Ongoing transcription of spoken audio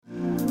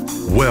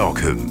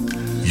Welcome.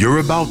 You're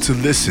about to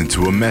listen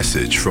to a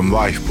message from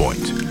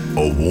LifePoint,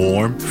 a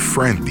warm,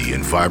 friendly,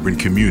 and vibrant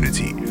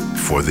community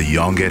for the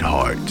young at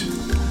heart.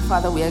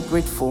 Father, we are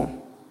grateful.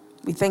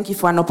 We thank you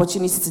for an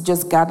opportunity to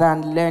just gather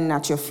and learn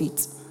at your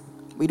feet.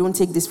 We don't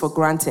take this for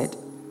granted.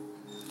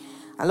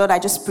 And Lord, I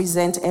just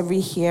present every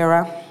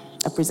hearer,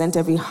 I present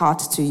every heart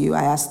to you.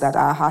 I ask that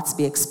our hearts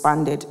be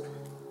expanded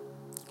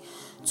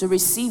to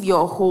receive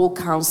your whole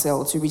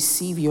counsel, to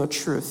receive your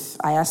truth.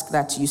 I ask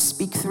that you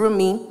speak through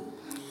me.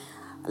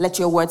 Let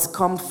your words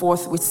come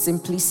forth with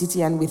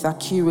simplicity and with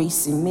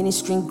accuracy,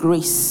 ministering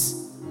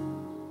grace,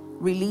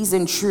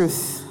 releasing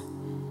truth,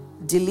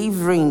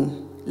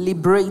 delivering,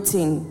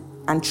 liberating,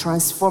 and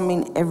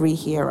transforming every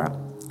hearer.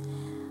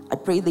 I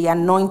pray the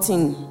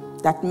anointing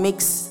that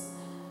makes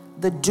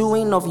the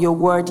doing of your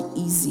word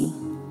easy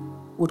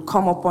would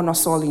come upon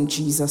us all in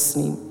Jesus'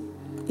 name.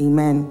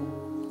 Amen.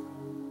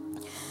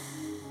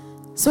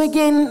 So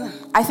again,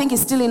 I think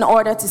it's still in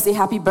order to say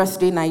happy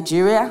birthday,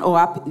 Nigeria, or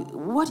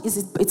what is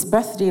it? It's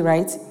birthday,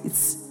 right?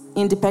 It's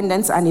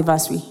independence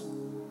anniversary.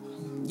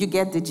 You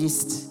get the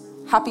gist.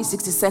 Happy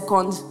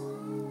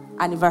 62nd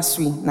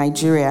anniversary,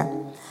 Nigeria.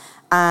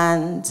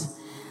 And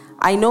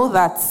I know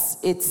that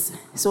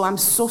so I'm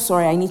so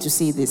sorry I need to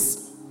say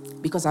this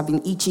because I've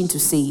been itching to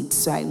say it,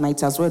 so I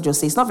might as well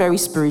just say it's not very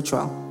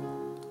spiritual,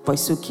 but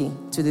it's okay.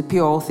 To the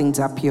pure, all things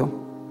are pure.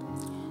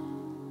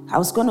 I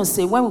was going to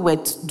say, when we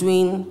were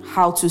doing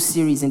how-to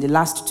series in the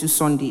last 2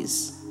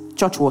 Sundays,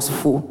 church was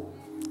full.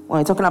 When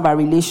we're talking about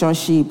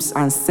relationships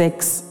and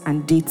sex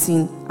and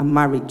dating and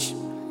marriage.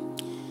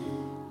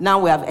 Now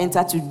we have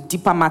entered to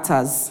deeper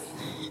matters.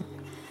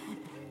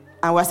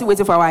 And we're still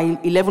waiting for our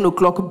 11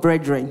 o'clock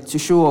brethren to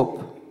show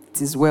up.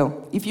 It is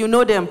well. If you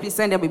know them, please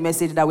send them a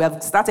message that we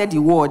have started the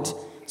word,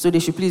 so they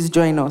should please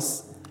join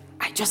us.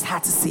 I just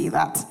had to say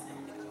that.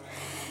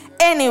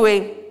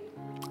 Anyway,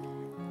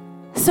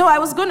 so I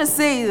was going to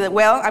say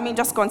that,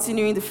 just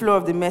continuing the flow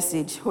of the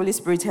message. Holy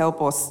Spirit,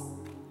 help us.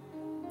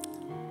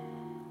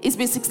 It's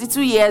been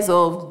 62 years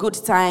of good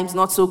times,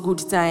 not so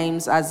good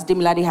times, as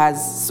Demilade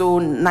has so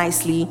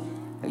nicely,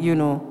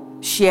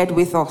 shared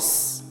with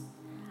us.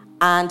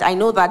 And I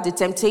know that the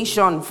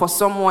temptation for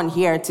someone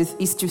here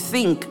is to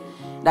think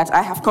that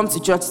I have come to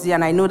church today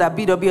and I know that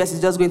BWS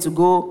is just going to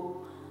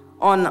go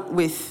on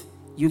with,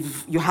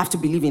 you have to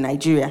believe in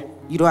Nigeria.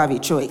 You don't have a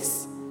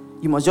choice.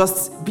 You must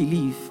just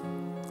believe.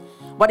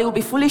 But it will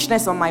be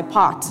foolishness on my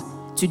part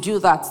to do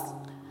that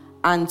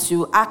and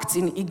to act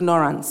in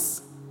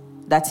ignorance,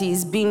 that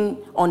is being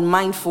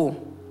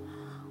unmindful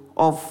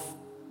of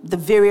the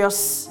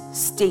various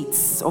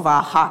states of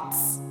our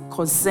hearts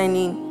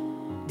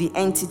concerning the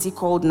entity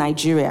called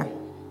Nigeria.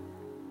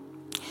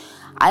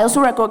 I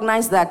also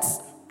recognize that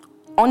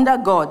under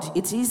God,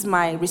 it is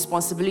my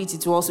responsibility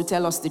to also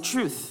tell us the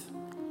truth.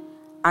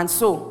 And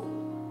so,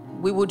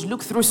 we would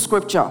look through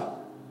scripture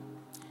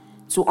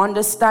to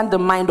understand the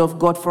mind of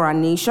God for our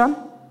nation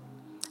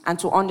and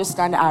to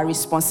understand our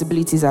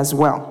responsibilities as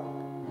well.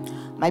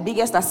 My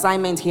biggest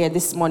assignment here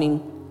this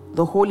morning,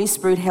 the Holy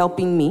Spirit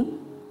helping me,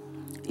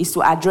 is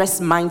to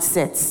address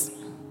mindsets.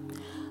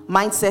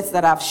 Mindsets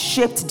that have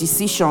shaped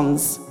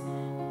decisions.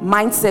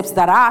 Mindsets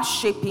that are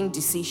shaping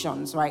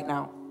decisions right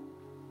now.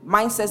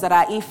 Mindsets that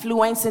are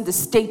influencing the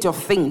state of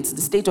things,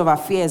 the state of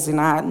affairs in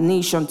our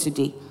nation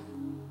today.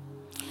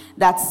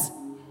 That's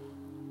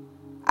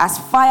as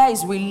fire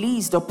is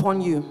released upon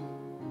you,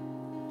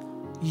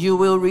 you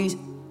will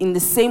in the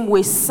same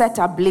way set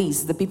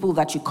ablaze the people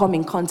that you come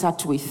in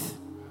contact with.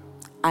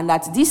 And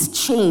that this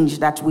change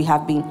that we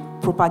have been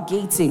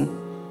propagating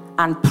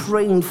and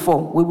praying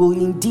for, we will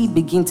indeed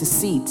begin to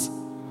see it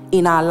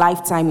in our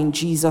lifetime in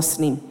Jesus'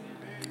 name.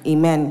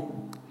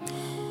 Amen.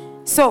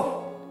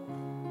 So,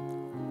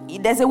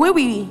 there's a way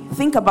we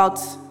think about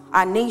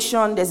our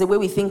nation, there's a way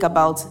we think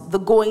about the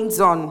goings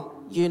on,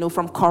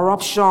 from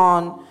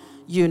corruption,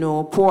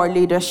 poor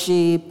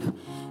leadership,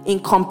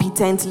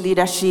 incompetent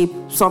leadership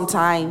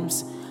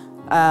sometimes,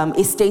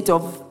 a state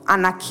of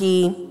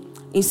anarchy,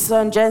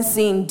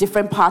 insurgency in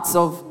different parts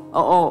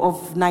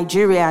of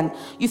Nigeria. And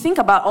you think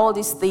about all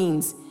these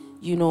things,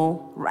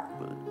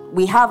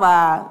 we have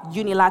our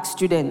UNILAG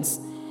students.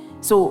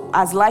 So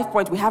as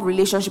LifePoint, we have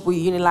relationship with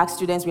UNILAG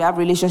students, we have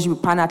relationship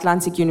with Pan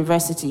Atlantic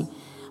University.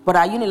 But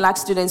our UNILAG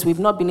students, we've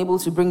not been able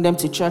to bring them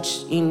to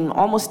church in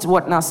almost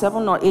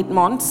 7 or 8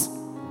 months.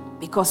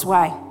 Because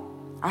why?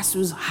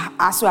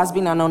 ASU has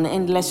been on an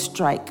endless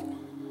strike.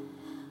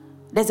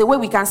 There's a way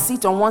we can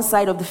sit on one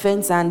side of the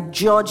fence and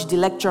judge the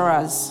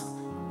lecturers.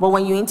 But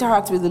when you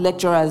interact with the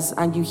lecturers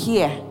and you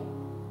hear,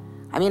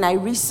 I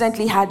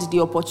recently had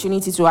the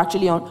opportunity to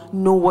actually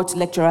know what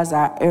lecturers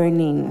are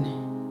earning.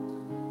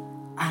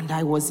 And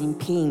I was in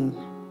pain.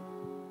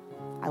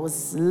 I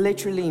was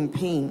literally in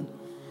pain.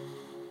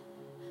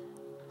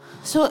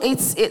 So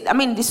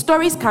the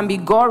stories can be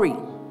gory.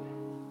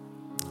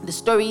 The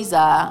stories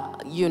are,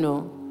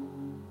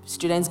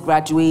 students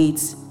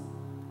graduate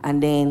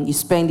and then you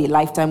spend a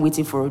lifetime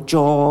waiting for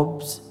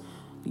jobs.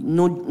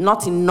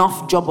 Not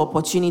enough job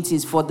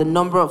opportunities for the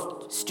number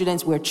of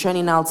students we're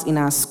churning out in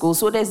our school.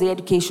 So there's the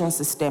education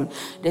system,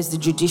 there's the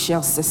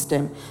judicial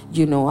system,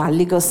 our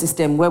legal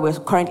system where we're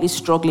currently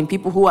struggling.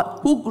 People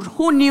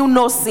who knew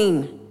no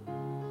sin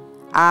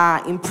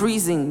are in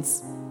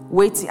prisons,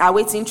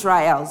 awaiting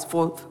trials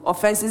for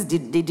offenses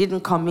they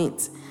didn't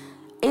commit.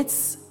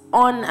 It's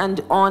on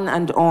and on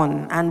and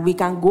on, and we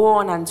can go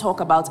on and talk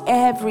about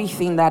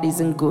everything that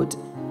isn't good.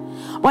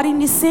 But in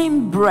the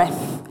same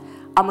breath,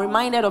 I'm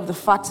reminded of the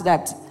fact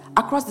that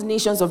across the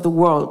nations of the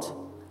world,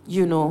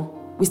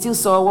 we still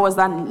saw, what was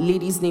that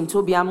lady's name?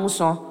 Tobi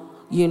Amusan,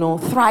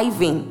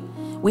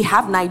 thriving. We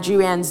have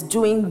Nigerians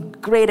doing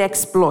great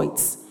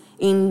exploits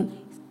in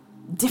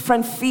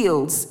different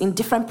fields, in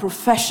different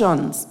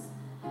professions.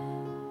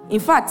 In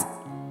fact,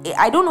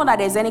 I don't know that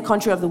there's any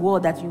country of the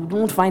world that you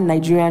don't find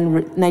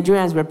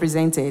Nigerians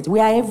represented. We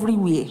are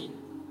everywhere.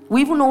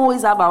 We even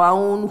always have our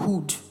own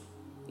hood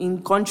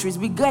in countries.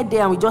 We get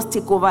there and we just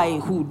take over a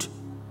hood.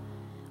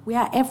 We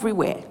are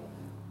everywhere.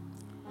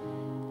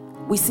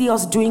 We see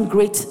us doing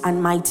great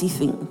and mighty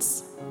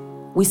things.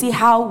 We see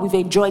how we've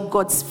enjoyed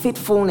God's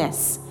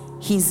faithfulness,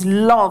 His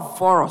love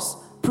for us,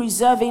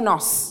 preserving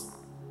us.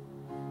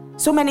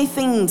 So many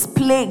things,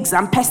 plagues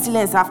and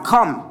pestilence have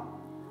come,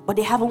 but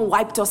they haven't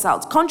wiped us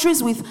out.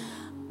 Countries with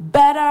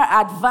better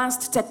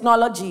advanced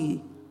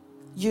technology,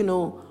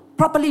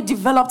 properly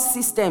developed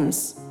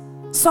systems,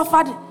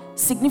 suffered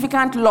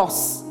significant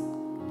loss.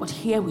 But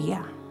here we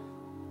are.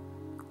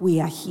 We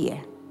are here.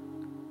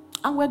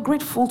 And we're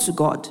grateful to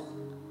God.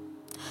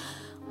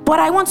 But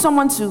I want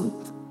someone to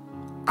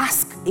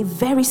ask a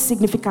very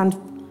significant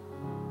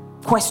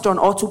question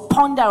or to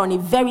ponder on a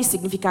very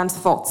significant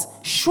thought.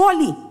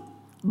 Surely,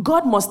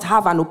 God must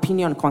have an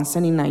opinion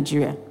concerning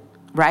Nigeria,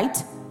 right?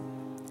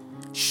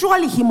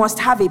 Surely He must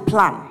have a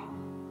plan.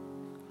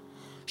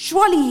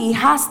 Surely He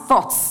has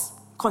thoughts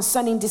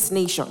concerning this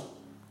nation.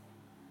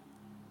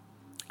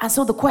 And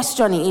so the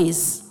question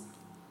is,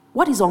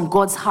 what is on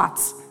God's heart?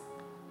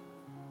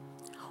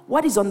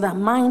 What is on the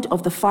mind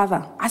of the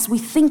Father as we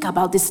think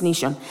about this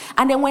nation?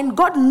 And then when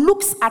God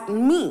looks at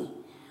me,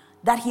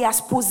 that He has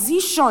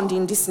positioned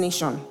in this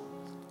nation,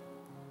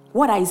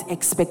 what are His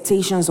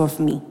expectations of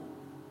me?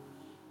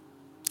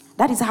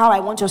 That is how I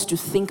want us to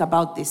think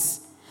about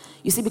this.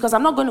 You see, because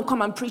I'm not going to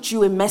come and preach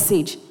you a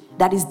message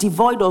that is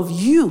devoid of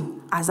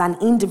you as an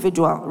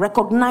individual,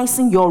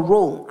 recognizing your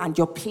role and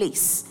your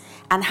place,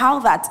 and how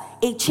that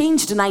a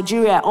changed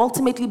Nigeria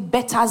ultimately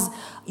betters,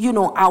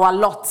 our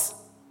lot.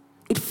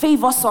 It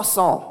favors us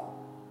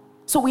all.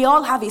 So we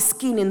all have a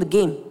skin in the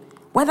game.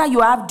 Whether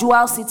you have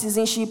dual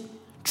citizenship,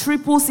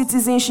 triple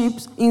citizenship,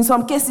 in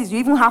some cases you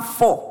even have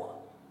 4.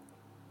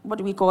 What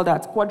do we call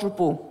that?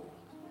 Quadruple.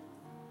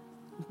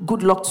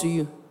 Good luck to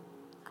you.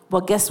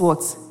 But guess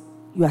what?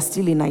 You are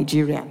still a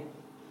Nigerian.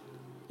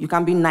 You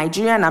can be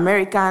Nigerian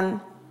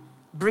American,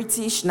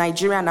 British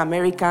Nigerian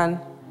American,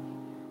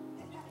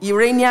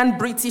 Iranian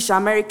British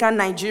American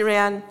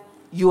Nigerian.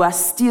 You are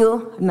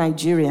still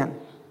Nigerian.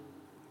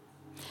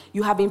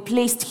 You have been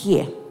placed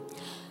here.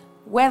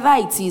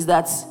 Whether it is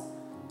that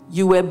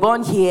you were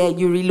born here,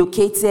 you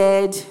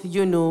relocated,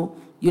 you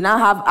now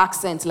have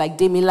accents like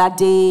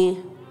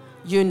Demilade,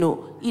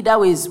 either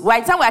ways. By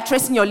the time we are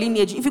tracing your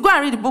lineage, if you go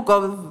and read the book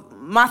of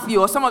Matthew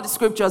or some of the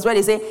scriptures where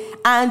they say,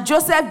 and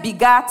Joseph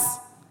begat,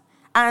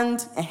 and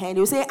they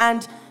will say,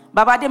 and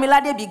Baba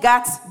Demilade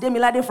begat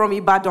Demilade from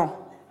Ibadan.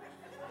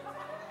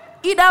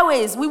 Either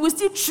ways, we will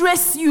still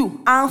trace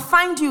you and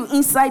find you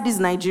inside this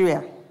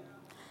Nigeria.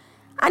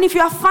 And if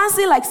you are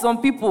fancy like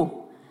some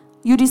people,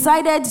 you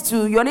decided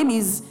your name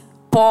is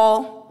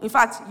Paul. In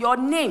fact, your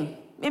name,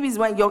 maybe it's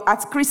when you're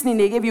at christening,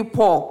 they gave you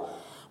Paul.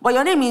 But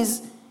your name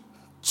is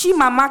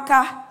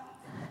Chimamaka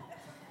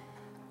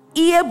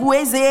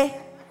Iebueze.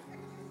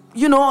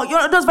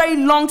 Those very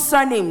long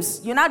surnames.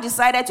 You now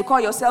decided to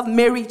call yourself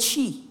Mary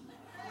Chi.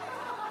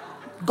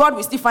 God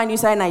will still find you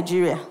inside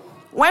Nigeria.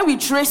 When we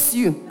trace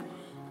you,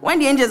 when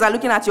the angels are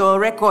looking at your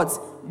records,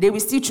 they will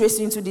still trace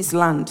you into this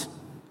land.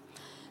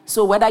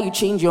 So whether you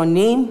change your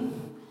name,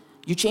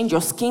 you change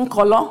your skin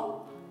color,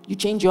 you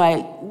change your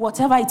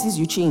whatever it is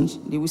you change,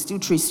 they will still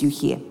trace you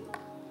here.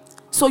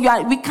 So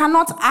we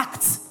cannot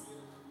act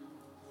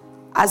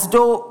as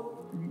though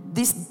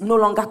this no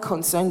longer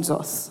concerns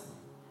us,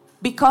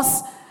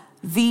 because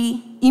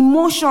the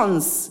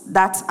emotions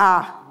that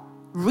are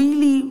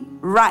really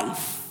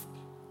rife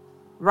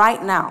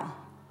right now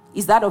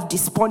is that of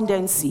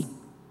despondency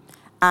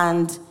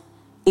and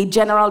a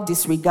general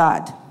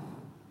disregard.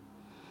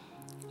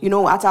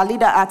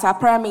 At our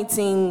prayer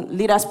meeting,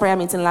 leaders' prayer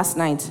meeting last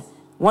night,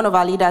 one of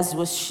our leaders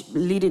was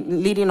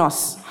leading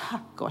us.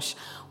 Gosh,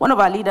 one of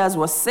our leaders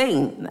was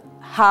saying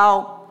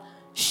how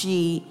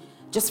she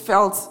just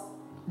felt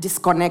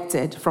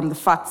disconnected from the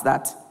fact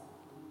that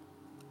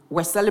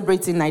we're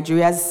celebrating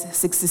Nigeria's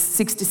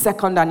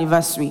 62nd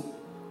anniversary.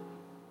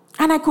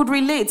 And I could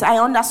relate. I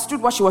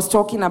understood what she was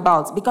talking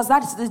about, because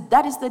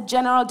that is the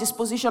general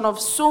disposition of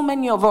so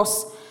many of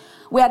us.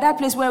 We're at that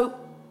place where,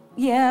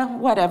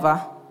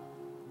 whatever.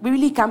 We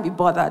really can't be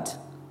bothered,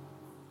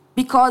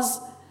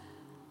 because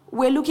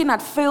we're looking at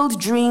failed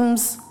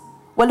dreams.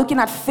 We're looking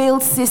at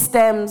failed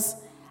systems,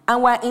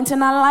 and we're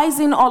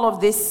internalizing all of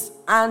this.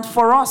 And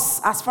for us,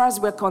 as far as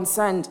we're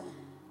concerned,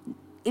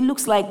 it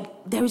looks like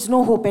there is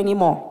no hope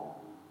anymore.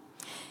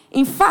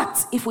 In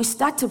fact, if we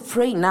start to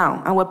pray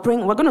now, and we're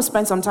going to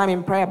spend some time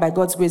in prayer by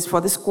God's grace for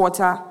this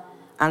quarter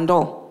and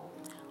all.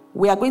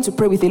 We are going to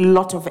pray with a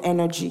lot of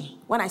energy.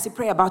 When I say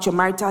pray about your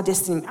marital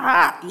destiny,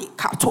 pray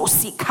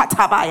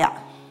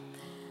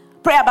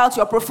about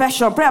your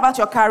profession, pray about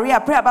your career,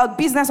 pray about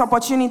business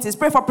opportunities,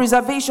 pray for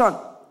preservation,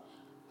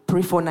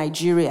 pray for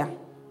Nigeria.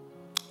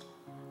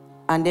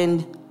 And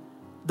then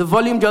the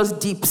volume just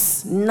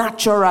dips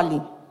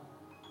naturally.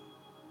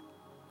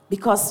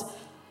 Because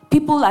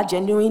people are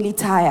genuinely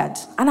tired.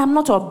 And I'm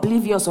not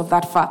oblivious of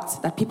that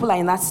fact, that people are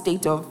in that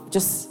state of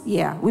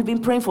we've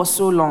been praying for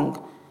so long.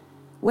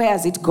 Where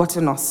has it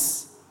gotten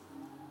us?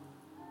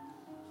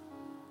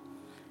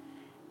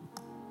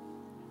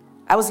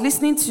 I was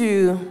listening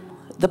to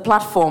the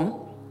platform,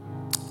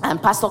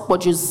 and Pastor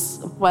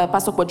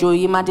Kwadwo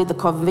Yima, the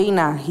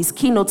convener, his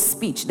keynote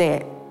speech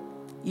there.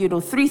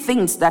 3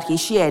 things that he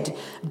shared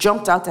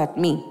jumped out at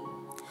me.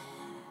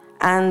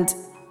 And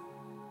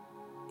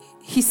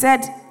he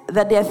said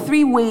that there are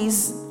 3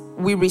 ways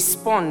we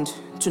respond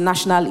to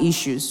national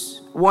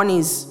issues. 1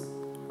 is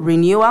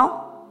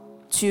renewal,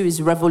 2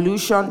 is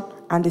revolution,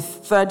 and the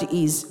 3rd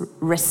is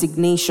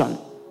resignation.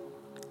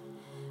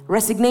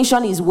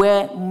 Resignation is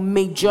where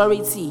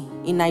majority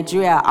in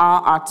Nigeria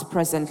are at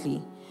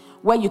presently,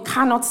 where you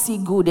cannot see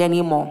good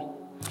anymore.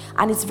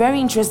 And it's very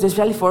interesting,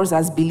 especially for us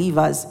as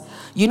believers.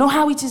 You know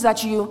how it is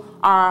that you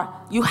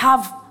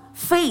have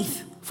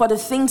faith for the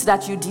things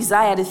that you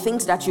desire, the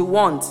things that you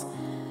want.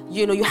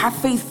 You have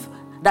faith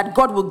that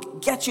God will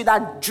get you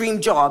that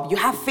dream job. You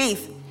have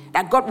faith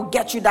that God will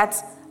get you that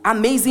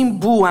amazing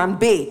boo and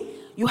bae.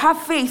 You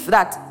have faith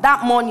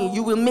that money,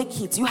 you will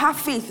make it. You have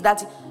faith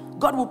that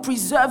God will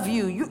preserve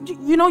you.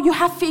 You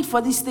have faith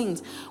for these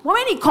things.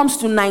 When it comes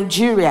to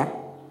Nigeria,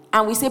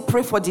 and we say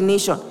pray for the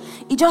nation,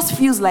 it just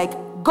feels like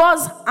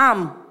God's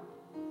arm,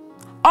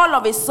 all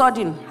of a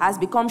sudden, has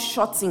become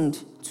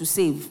shortened to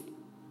save.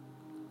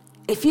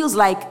 It feels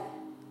like,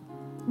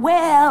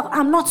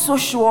 I'm not so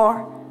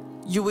sure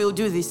you will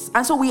do this.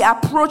 And so we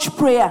approach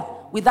prayer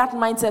with that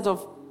mindset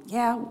of,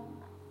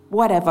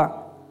 whatever.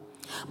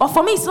 But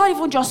for me, it's not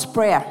even just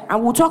prayer.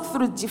 And we'll talk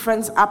through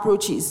different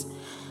approaches.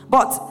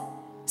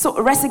 So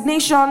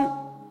resignation,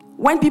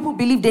 when people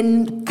believe they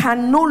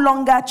can no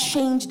longer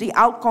change the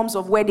outcomes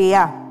of where they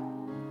are,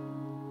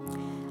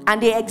 and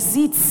they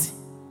exit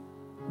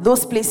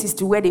those places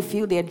to where they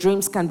feel their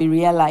dreams can be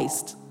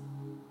realized.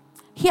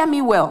 Hear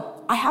me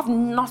well. I have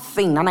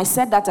nothing, and I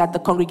said that at the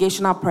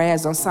congregational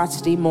prayers on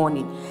Saturday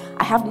morning.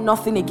 I have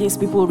nothing against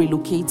people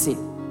relocating.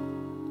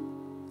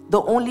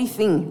 The only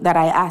thing that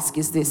I ask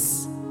is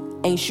this: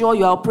 ensure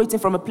you are operating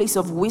from a place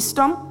of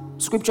wisdom.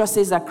 Scripture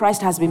says that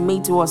Christ has been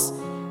made to us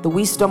the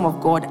wisdom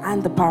of God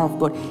and the power of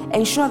God.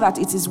 Ensure that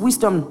it is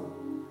wisdom,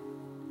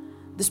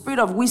 the spirit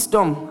of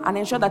wisdom, and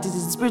ensure that it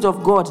is the spirit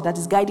of God that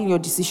is guiding your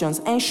decisions.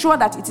 Ensure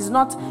that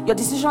your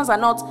decisions are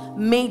not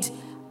made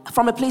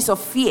from a place of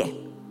fear.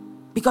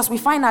 Because we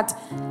find that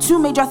 2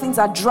 major things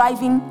are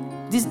driving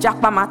this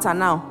Japa matter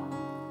now.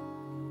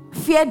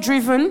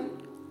 Fear-driven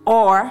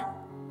or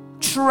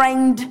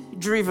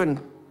trend-driven.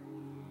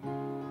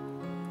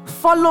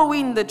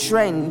 Following the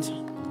trend.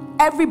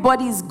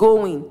 Everybody is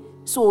going,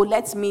 so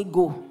let me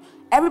go.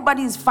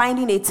 Everybody is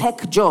finding a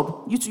tech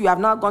job. You two, you have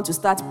now gone to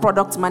start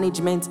product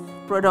management,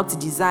 product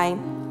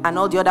design, and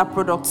all the other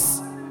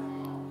products.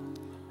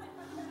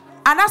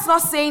 And that's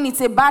not saying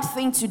it's a bad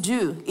thing to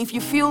do if you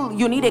feel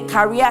you need a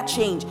career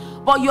change.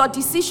 But your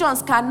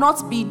decisions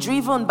cannot be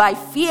driven by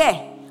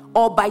fear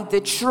or by the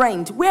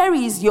trend. Where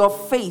is your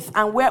faith,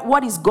 and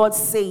what is God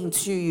saying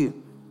to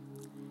you?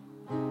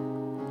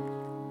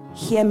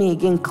 Hear me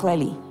again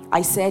clearly.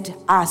 I said,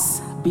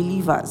 as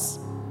believers.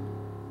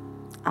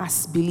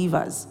 As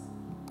believers.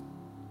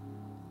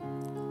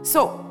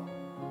 So,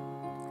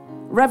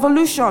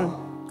 revolution,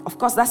 of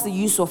course, that's the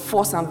use of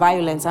force and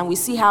violence. And we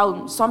see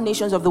how some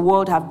nations of the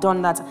world have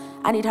done that,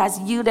 and it has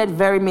yielded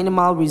very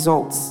minimal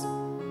results.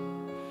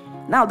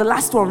 Now, the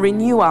last one,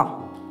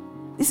 renewal.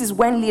 This is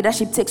when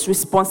leadership takes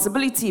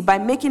responsibility by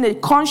making a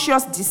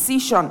conscious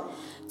decision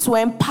to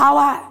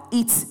empower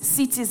its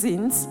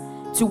citizens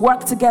to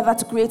work together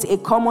to create a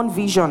common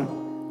vision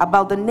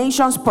about the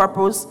nation's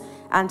purpose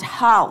and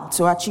how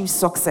to achieve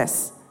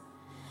success.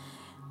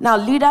 Now,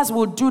 leaders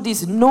will do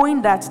this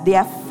knowing that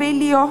their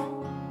failure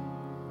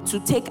to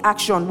take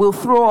action will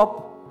throw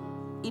up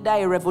either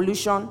a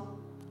revolution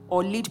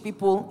or lead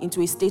people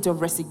into a state of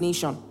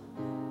resignation.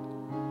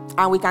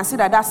 And we can see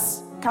that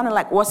that's kind of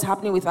like what's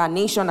happening with our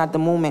nation at the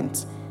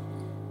moment.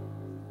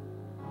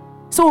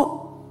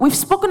 So, we've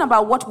spoken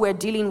about what we're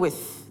dealing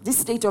with, this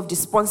state of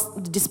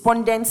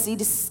despondency,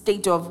 this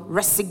state of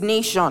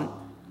resignation,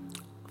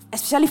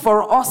 especially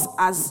for us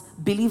as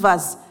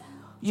believers,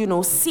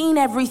 seeing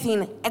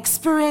everything,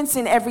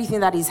 experiencing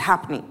everything that is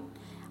happening.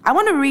 I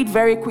want to read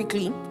very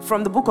quickly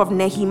from the book of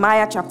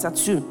Nehemiah chapter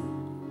 2.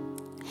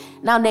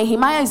 Now,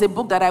 Nehemiah is a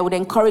book that I would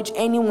encourage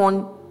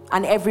anyone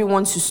and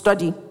everyone to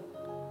study.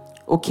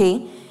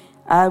 Okay?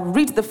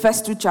 Read the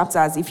first 2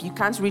 chapters if you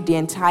can't read the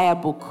entire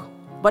book.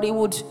 But it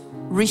would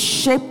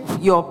reshape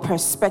your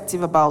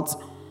perspective about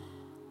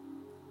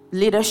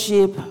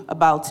leadership,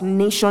 about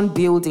nation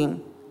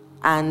building,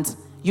 and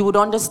you would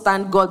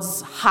understand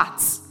God's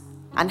heart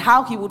and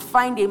how he would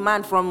find a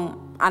man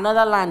from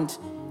another land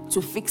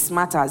to fix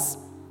matters.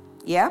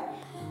 Yeah?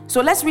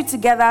 So let's read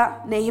together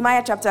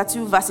Nehemiah chapter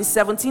 2, verses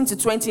 17 to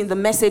 20 in the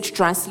Message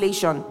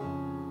translation.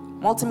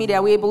 Multimedia,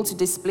 are we able to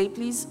display,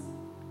 please?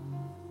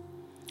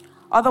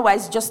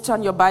 Otherwise, just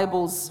turn your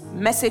Bibles.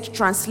 Message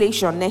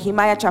translation,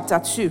 Nehemiah chapter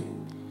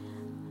 2,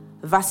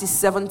 verses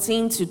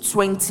 17 to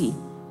 20.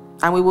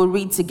 And we will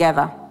read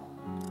together.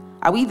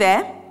 Are we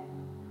there?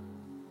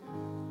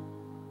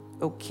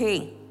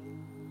 Okay.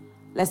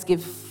 Let's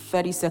give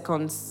 30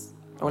 seconds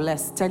or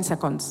less, 10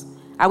 seconds.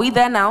 Are we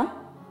there now?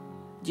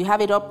 Do you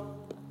have it up?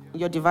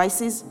 Your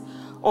devices?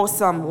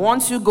 Awesome. 1,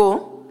 2,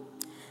 go.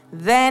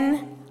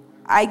 Then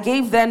I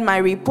gave them my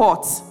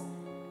report.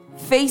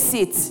 Face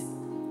it.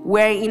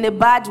 We're in a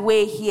bad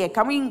way here.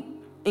 Can we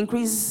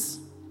increase?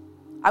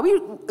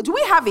 Do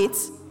we have it?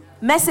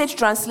 Message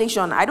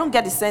translation. I don't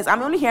get the sense.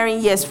 I'm only hearing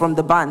yes from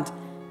the band.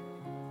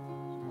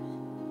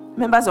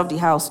 Members of the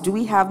house, do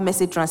we have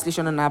message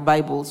translation on our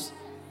Bibles?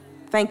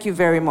 Thank you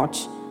very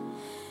much.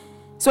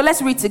 So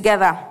let's read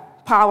together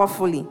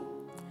powerfully.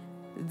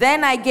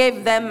 Then I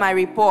gave them my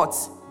report.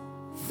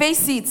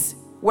 Face it,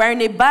 we're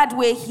in a bad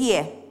way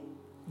here.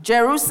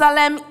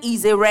 Jerusalem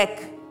is a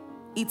wreck.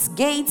 Its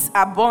gates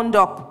are burned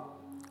up.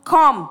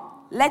 Come,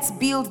 let's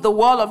build the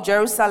wall of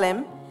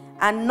Jerusalem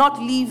and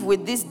not live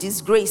with this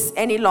disgrace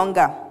any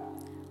longer.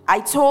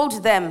 I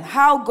told them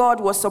how God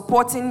was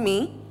supporting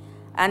me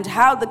and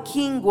how the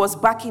king was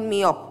backing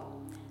me up.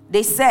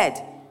 They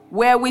said,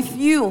 we're with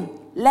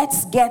you.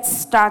 Let's get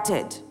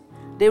started.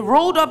 They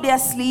rolled up their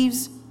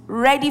sleeves,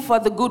 ready for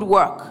the good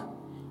work.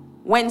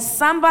 When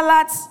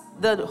Sanballat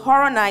the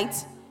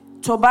Horonite,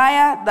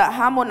 Tobiah the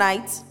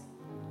Ammonite,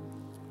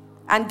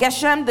 and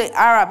Geshem the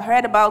Arab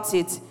heard about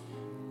it,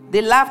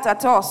 they laughed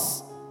at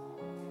us.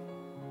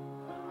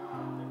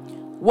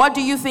 What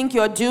do you think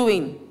you're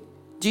doing?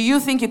 Do you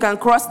think you can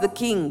cross the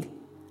king?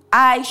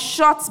 I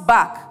shot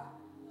back.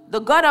 The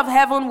God of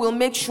heaven will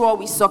make sure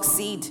we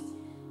succeed.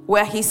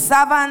 We're his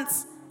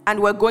servants and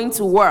we're going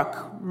to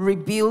work,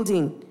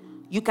 rebuilding.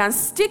 You can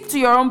stick to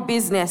your own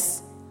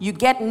business. You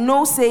get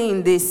no say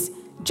in this.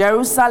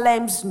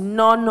 Jerusalem's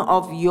none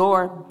of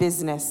your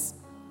business.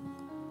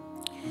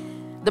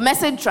 The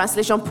Message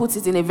translation puts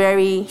it in a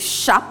very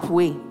sharp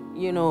way,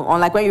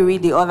 unlike when you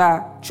read the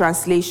other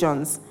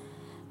translations.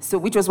 So,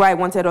 which was why I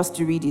wanted us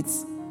to read it.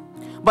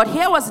 But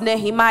here was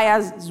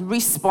Nehemiah's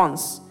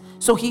response.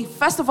 So he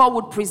first of all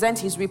would present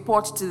his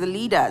report to the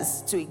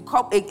leaders, to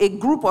a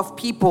group of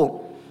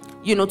people,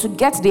 to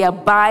get their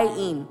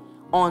buy-in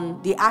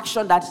on the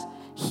action that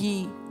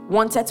he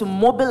wanted to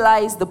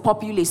mobilize the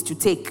populace to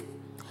take.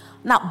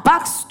 Now,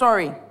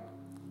 backstory.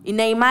 In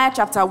Nehemiah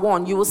chapter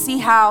 1, you will see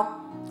how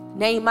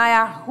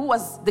Nehemiah, who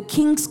was the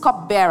king's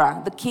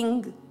cupbearer, the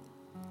king,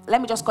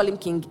 let me just call him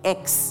King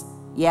X,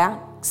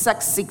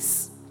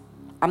 Xerxes.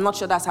 I'm not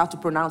sure that's how to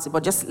pronounce it,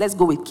 but just let's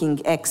go with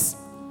King X.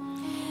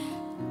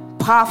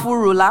 Powerful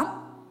ruler,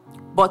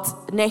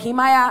 but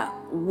Nehemiah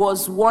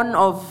was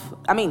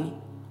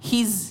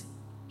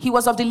he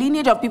was of the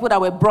lineage of people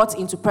that were brought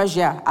into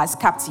Persia as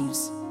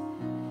captives.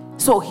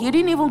 So he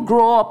didn't even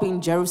grow up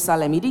in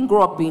Jerusalem. He didn't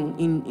grow up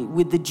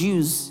with the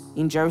Jews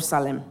in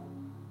Jerusalem.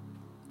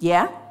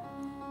 Yeah?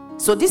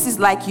 So this is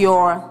like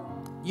your,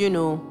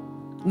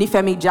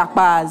 Nifemi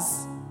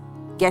Jakpaz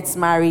gets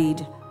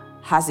married,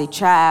 has a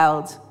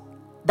child.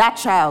 That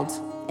child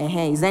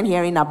is then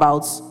hearing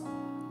about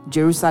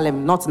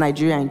Jerusalem, not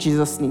Nigeria, in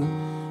Jesus'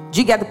 name.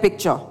 Do you get the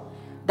picture?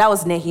 That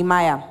was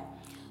Nehemiah.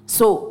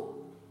 So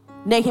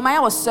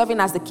Nehemiah was serving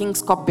as the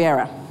king's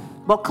cupbearer.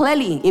 But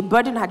clearly, a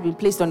burden had been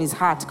placed on his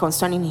heart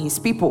concerning his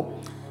people.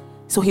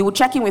 So he would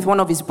check in with one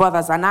of his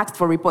brothers and ask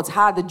for reports.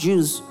 How are the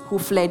Jews who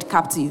fled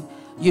captive,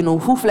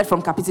 who fled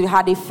from captivity, how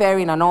are they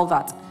faring and all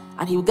that?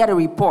 And he would get a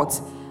report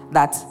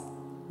that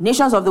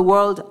nations of the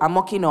world are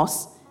mocking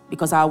us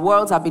because our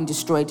worlds have been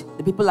destroyed.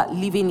 The people are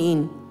living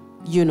in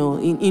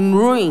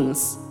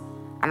ruins.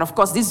 And of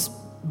course, this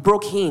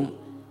broke him.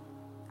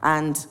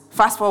 And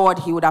fast forward,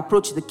 he would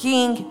approach the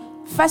king.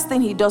 First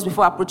thing he does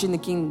before approaching the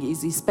king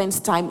is he spends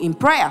time in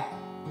prayer.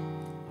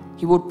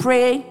 He would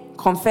pray,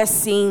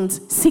 confess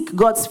sins, seek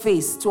God's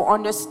face to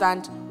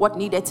understand what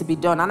needed to be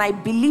done. And I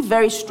believe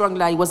very strongly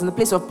that he was in the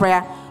place of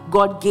prayer.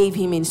 God gave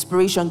him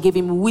inspiration, gave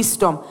him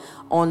wisdom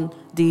on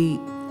the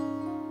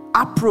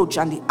approach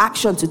and the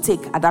action to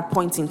take at that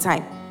point in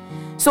time.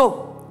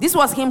 So this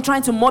was him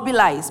trying to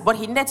mobilize, but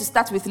he needed to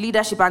start with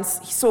leadership. And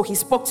so he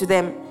spoke to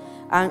them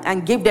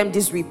and gave them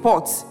this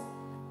report,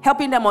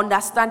 helping them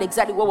understand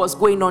exactly what was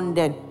going on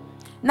then.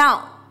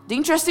 Now, the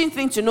interesting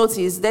thing to note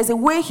is there's a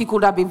way he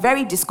could have been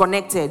very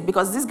disconnected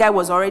because this guy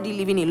was already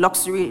living a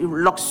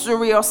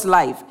luxurious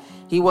life.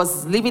 He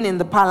was living in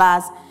the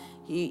palace.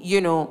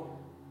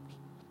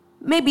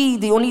 Maybe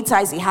the only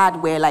ties he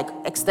had were like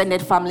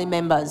extended family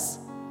members.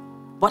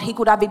 but he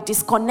could have been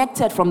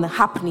disconnected from the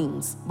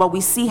happenings. But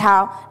we see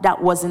how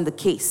that wasn't the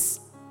case.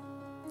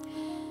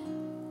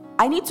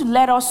 I need to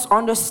let us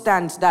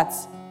understand that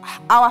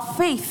our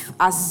faith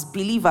as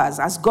believers,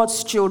 as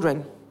God's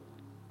children,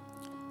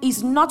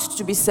 is not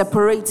to be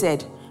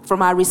separated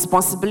from our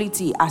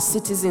responsibility as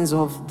citizens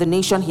of the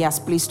nation he has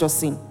placed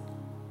us in.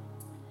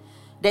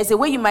 There's a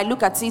way you might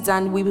look at it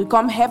and we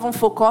become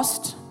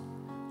heaven-focused.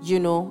 You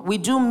know, we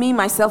do me,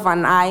 myself,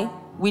 and I.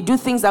 We do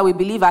things that we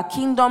believe are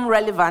kingdom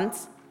relevant,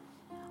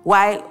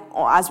 while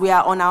as we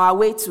are on our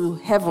way to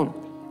heaven,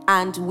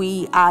 and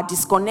we are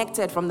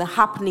disconnected from the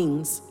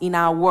happenings in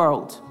our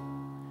world.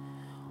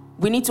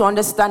 We need to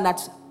understand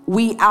that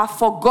we are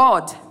for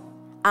God,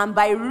 and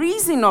by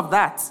reason of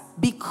that,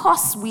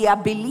 because we are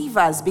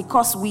believers,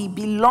 because we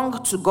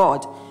belong to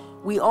God,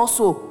 we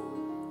also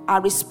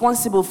are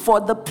responsible for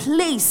the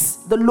place,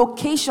 the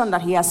location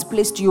that he has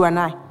placed you and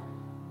I.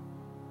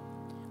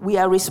 We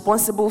are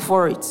responsible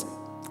for it.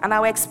 And I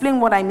will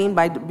explain what I mean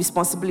by the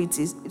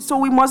responsibilities.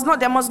 So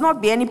there must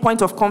not be any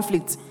point of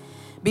conflict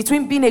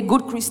between being a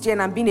good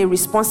Christian and being a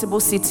responsible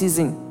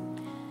citizen.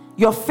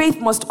 Your faith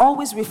must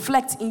always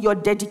reflect in your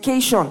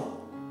dedication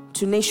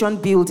to nation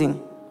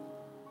building.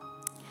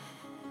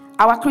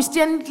 Our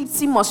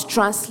Christianity must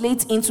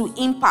translate into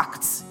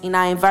impact in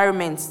our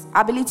environment,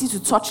 ability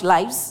to touch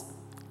lives,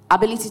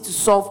 ability to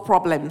solve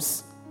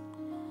problems,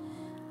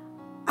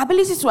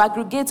 ability to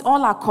aggregate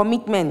all our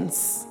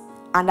commitments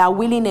and our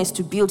willingness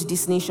to build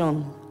this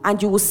nation.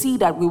 And you will see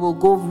that we will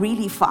go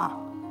really far.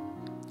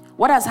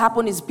 What has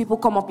happened is people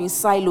come up in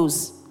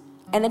silos,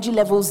 energy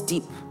levels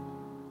deep,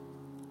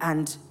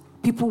 and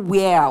people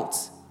wear out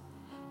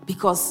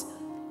because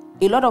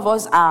a lot of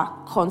us are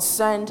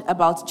concerned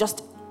about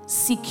just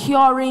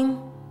securing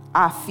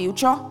our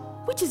future,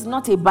 which is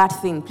not a bad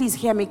thing. Please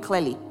hear me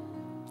clearly.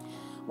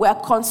 We are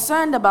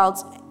concerned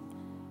about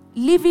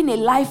living a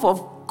life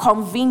of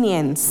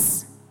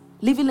convenience,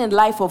 living a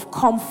life of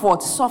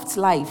comfort, soft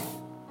life,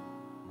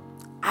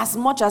 as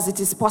much as it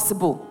is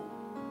possible.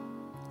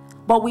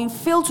 But we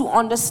fail to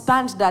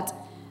understand that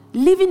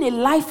living a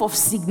life of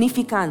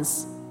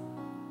significance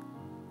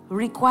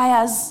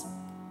requires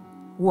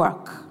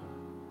work.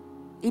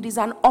 It is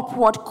an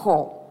upward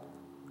call.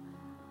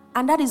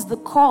 And that is the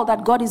call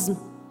that God is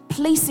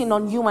placing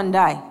on you and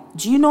I.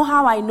 Do you know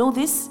how I know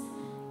this?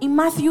 In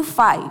Matthew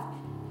 5,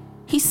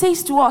 he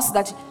says to us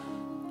that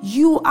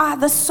you are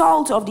the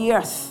salt of the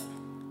earth.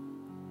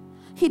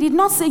 He did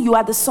not say you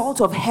are the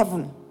salt of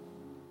heaven.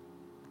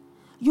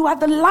 You are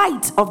the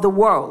light of the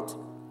world.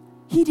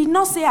 He did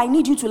not say I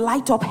need you to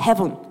light up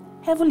heaven.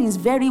 Heaven is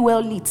very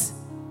well lit.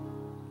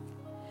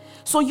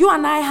 So you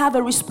and I have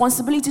a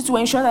responsibility to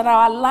ensure that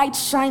our light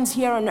shines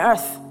here on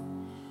earth.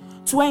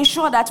 To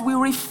ensure that we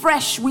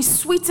refresh, we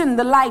sweeten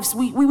the lives,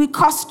 we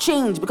cause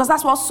change, because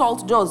that's what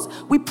salt does.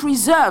 We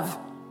preserve.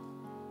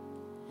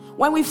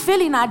 When we fail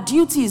in our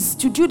duties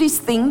to do these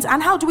things,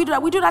 and how do we do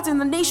that? We do that in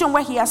the nation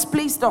where he has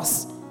placed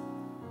us.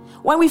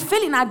 When we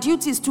fail in our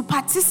duties to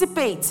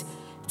participate,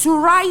 to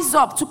rise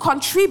up, to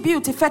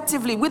contribute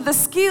effectively with the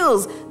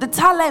skills, the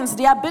talents,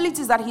 the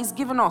abilities that he's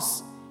given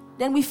us,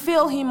 then we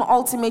fail him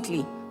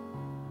ultimately.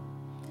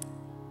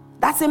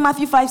 That's in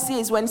Matthew 5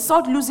 says, when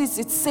salt loses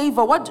its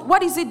savor,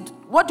 what is it?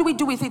 What do we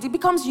do with it? It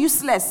becomes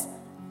useless.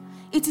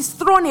 It is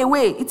thrown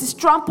away. It is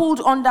trampled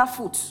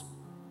underfoot.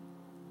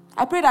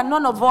 I pray that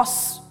none of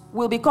us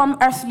will become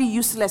earthly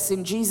useless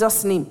in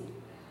Jesus' name.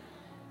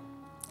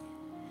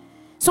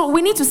 So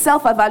we need to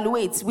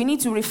self-evaluate. We need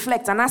to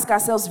reflect and ask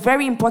ourselves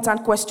very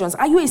important questions.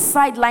 Are you a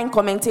sideline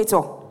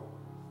commentator?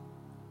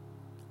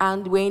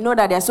 And we know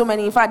that there are so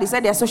many. In fact, they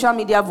said they are social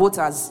media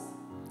voters.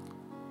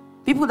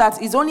 People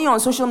that is only on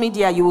social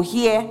media, you will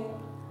hear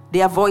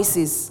their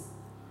voices.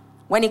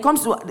 When it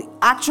comes to the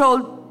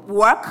actual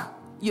work,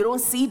 you don't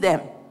see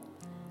them.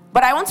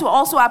 But I want to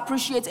also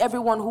appreciate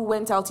everyone who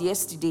went out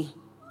yesterday.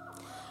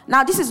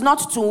 Now, this is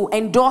not to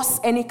endorse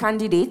any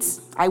candidate.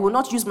 I will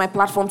not use my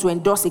platform to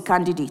endorse a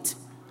candidate.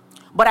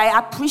 But I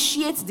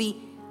appreciate the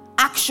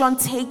action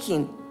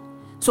taken.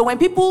 So when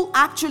people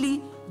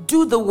actually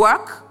do the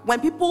work, when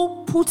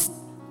people put,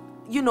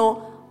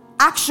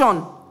 action,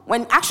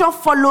 when action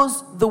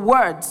follows the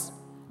words,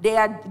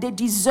 they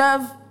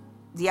deserve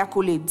the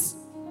accolades.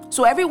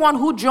 So everyone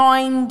who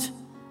joined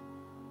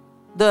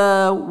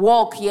the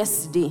walk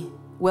yesterday,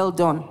 well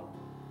done.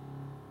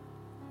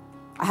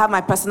 I have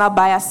my personal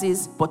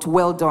biases, but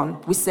well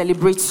done. We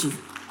celebrate you.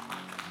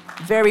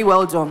 Very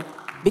well done.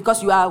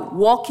 Because you are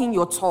walking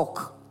your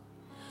talk.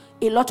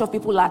 A lot of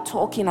people are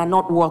talking and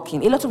not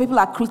walking. A lot of people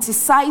are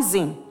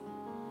criticizing.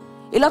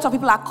 A lot of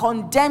people are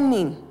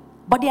condemning,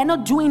 but they are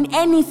not doing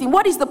anything.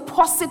 What is the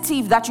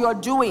positive that you are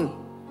doing?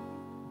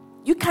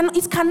 It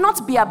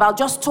cannot be about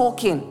just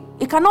talking.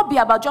 It cannot be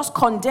about just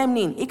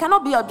condemning. It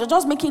cannot be about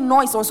just making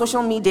noise on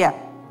social media.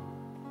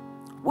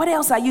 What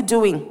else are you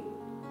doing?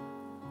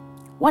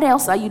 What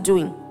else are you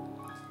doing?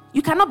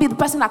 You cannot be the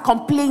person that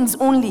complains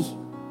only.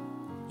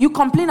 You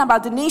complain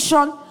about the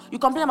nation. You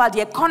complain about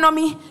the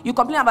economy. You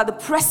complain about the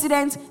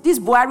president. This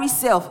Buhari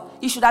self,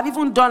 he should have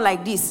even done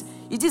like this.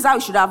 It is how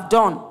he should have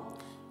done.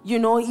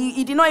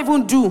 he did not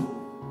even do.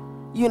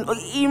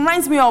 It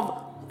reminds me of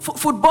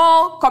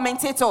football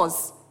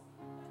commentators.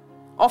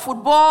 Or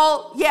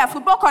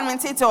football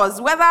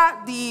commentators,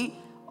 whether the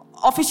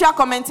official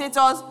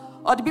commentators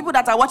or the people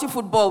that are watching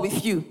football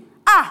with you.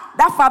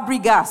 That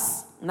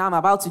Fabregas. Now I'm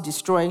about to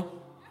destroy.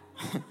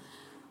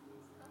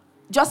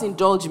 Just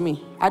indulge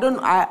me.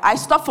 I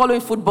stopped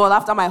following football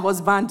after my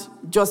husband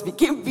just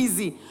became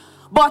busy.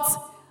 But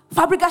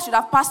Fabregas should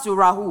have passed to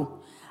Rahul.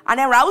 And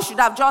then Rahul should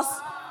have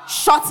just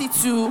shot it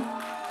to,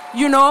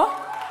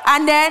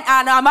 And then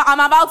I'm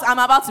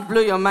about to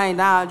blow your mind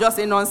now. Just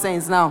say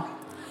nonsense now.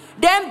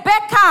 Then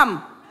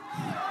Beckham.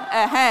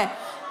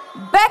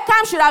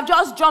 Beckham should have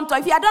just jumped. Or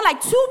if he had done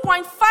like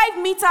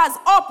 2.5 meters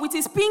up with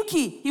his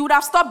pinky, he would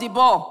have stopped the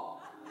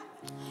ball.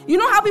 You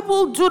know how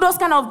people do those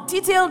kind of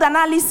detailed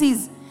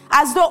analyses?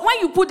 As though when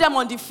you put them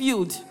on the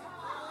field,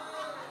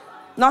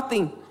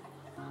 nothing.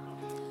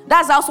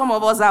 That's how some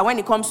of us are when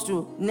it comes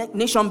to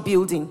nation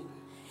building.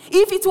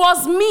 If it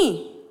was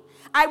me,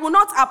 I will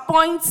not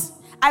appoint,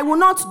 I will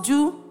not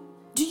do.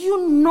 Do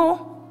you know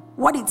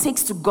what it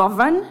takes to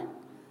govern?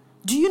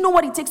 Do you know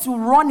what it takes to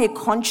run a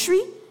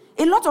country?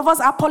 A lot of us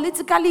are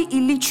politically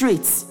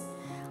illiterate.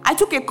 I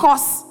took a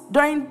course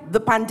during the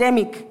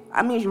pandemic.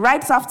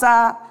 Right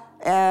after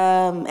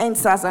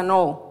NSAS and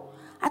all.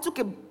 I took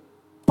a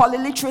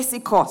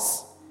polyliteracy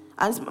course.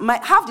 And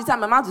half the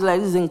time my mouth is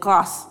like this in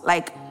class.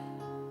 Like,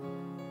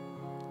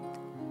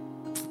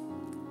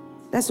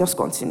 let's just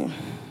continue.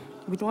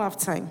 We don't have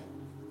time.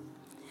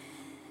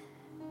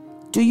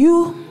 Are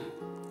you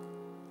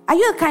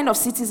the kind of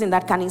citizen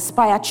that can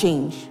inspire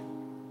change?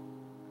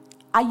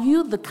 Are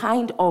you the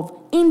kind of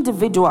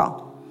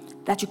individual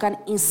that you can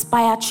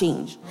inspire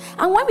change?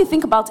 And when we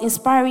think about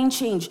inspiring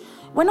change,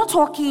 we're not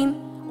talking,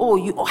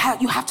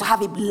 you have to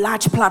have a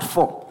large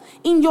platform.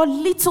 In your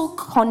little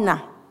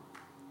corner,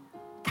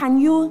 can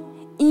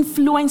you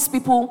influence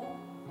people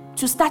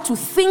to start to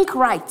think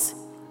right,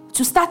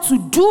 to start to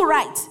do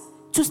right,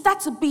 to start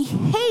to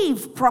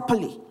behave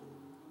properly?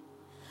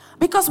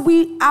 Because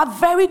we are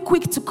very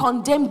quick to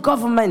condemn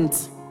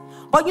government.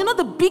 But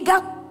the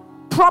bigger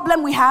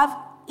problem we have,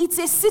 it's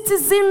a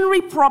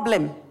citizenry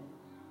problem.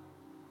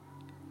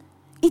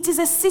 It is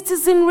a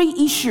citizenry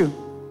issue.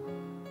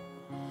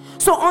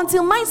 So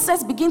until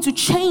mindsets begin to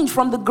change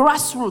from the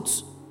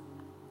grassroots,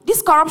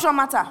 this corruption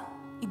matter,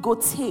 it go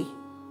take.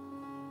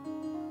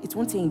 It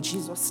won't take in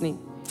Jesus' name.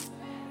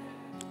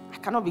 I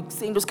cannot be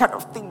saying those kind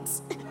of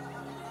things.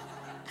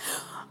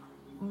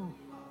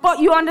 But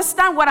you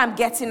understand what I'm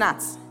getting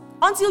at.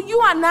 Until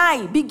you and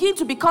I begin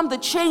to become the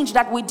change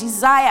that we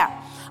desire,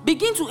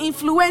 begin to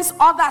influence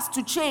others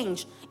to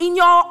change. In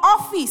your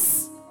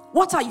office,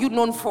 what are you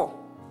known for?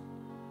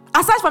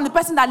 Aside from the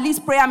person that leads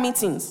prayer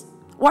meetings,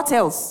 what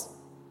else?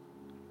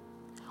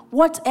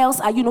 What else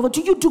are you known for?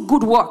 Do you do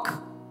good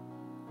work?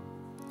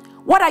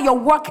 What are your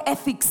work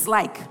ethics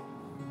like?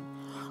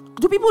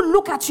 Do people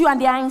look at you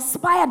and they are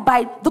inspired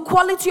by the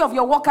quality of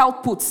your work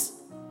outputs?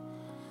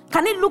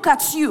 Can they look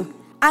at you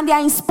and they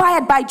are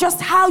inspired by just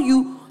how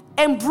you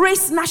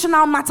embrace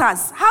national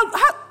matters?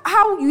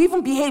 How you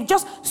even behave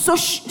just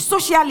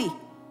socially?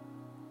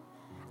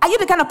 Are you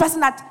the kind of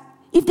person that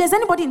if there's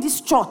anybody in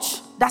this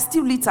church that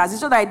still litters, it's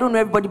just that I don't know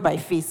everybody by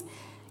face,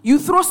 you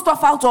throw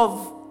stuff out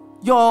of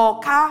your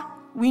car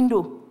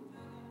window?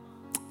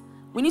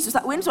 We need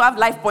to have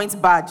Life Points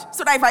badge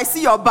so that if I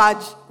see your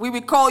badge, we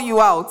will call you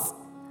out.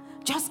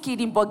 Just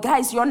kidding, but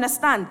guys, you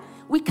understand,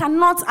 we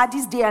cannot at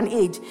this day and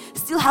age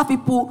still have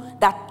people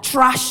that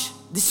trash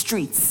the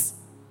streets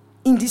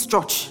in this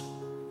church,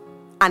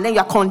 and then you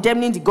are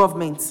condemning the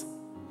government.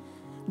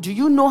 Do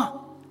you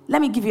know?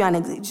 Let me give you an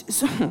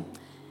example.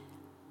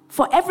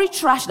 For every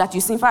trash that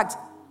you see, in fact,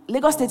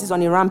 Lagos State is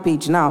on a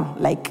rampage now.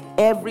 Like,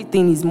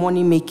 everything is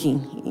money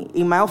making.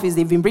 In my office,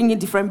 they've been bringing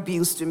different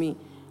bills to me.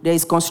 There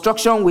is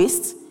construction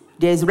waste,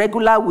 there is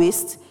regular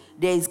waste,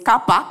 there is car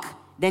park,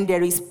 then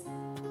there is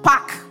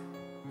park.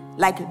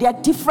 Like, there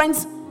are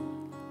different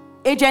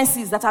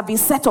agencies that have been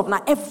set up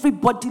now.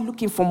 Everybody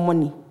looking for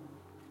money.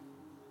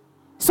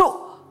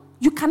 So,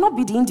 you cannot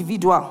be the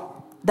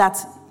individual that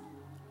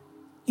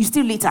you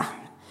still litter.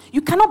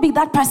 You cannot be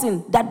that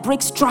person that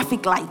breaks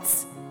traffic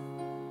lights.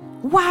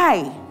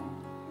 Why?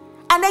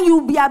 And then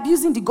you'll be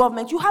abusing the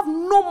government. You have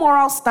no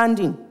moral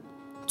standing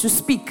to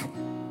speak.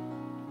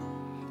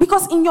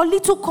 Because in your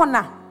little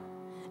corner,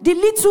 the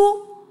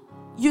little,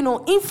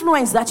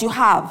 influence that you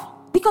have,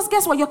 because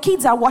guess what? Your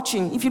kids are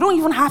watching. If you don't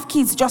even have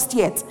kids just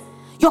yet,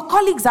 your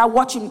colleagues are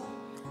watching.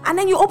 And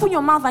then you open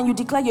your mouth and you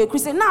declare you're a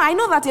Christian. Now, I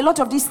know that a lot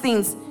of these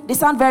things, they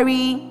sound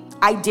very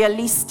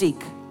idealistic.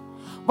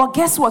 But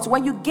guess what?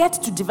 When you get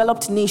to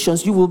developed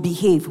nations, you will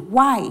behave.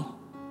 Why?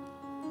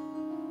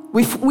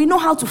 We know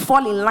how to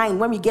fall in line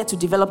when we get to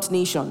developed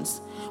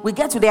nations. We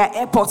get to their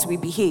airports, we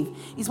behave.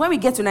 It's when we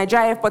get to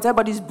Nigeria airport,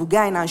 everybody's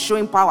bugaing and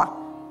showing power.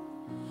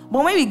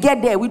 But when we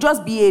get there, we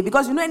just behave.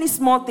 Because any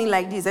small thing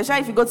like this,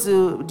 especially if you go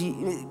to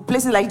the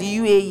places like the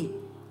UAE,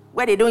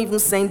 where they don't even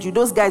send you,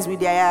 those guys with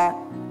their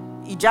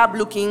hijab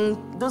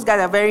looking, those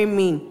guys are very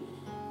mean.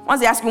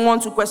 Once they ask you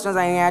 1-2 questions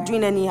and you are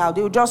doing anyhow,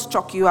 they will just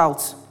chuck you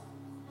out.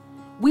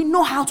 we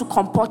know how to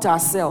comport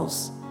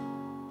ourselves.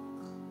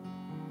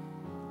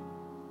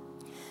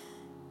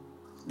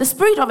 The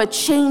spirit of a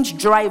change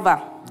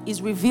driver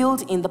is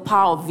revealed in the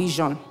power of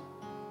vision.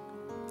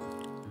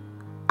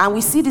 And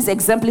we see this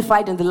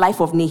exemplified in the life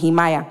of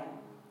Nehemiah.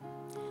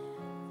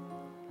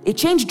 A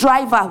change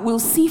driver will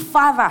see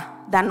farther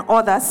than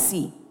others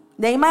see.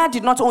 Nehemiah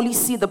did not only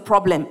see the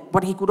problem,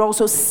 but he could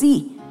also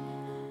see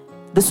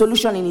the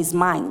solution in his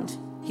mind.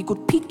 He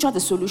could picture the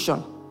solution,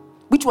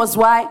 which was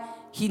why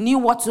he knew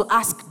what to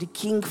ask the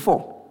king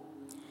for.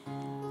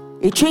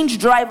 A change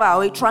driver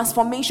or a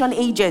transformation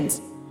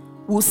agent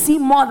will see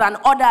more than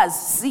others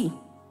see.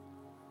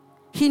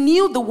 He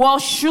knew the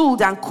world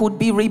should and could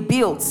be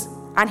rebuilt,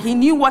 and he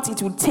knew what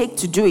it would take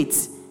to do it.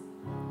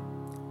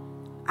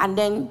 And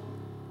then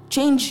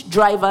change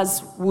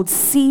drivers would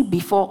see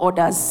before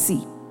others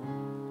see.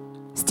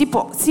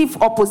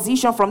 Stiff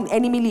opposition from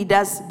enemy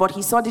leaders, but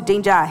he saw the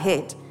danger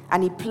ahead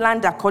and he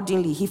planned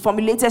accordingly. He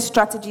formulated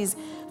strategies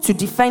to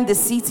defend the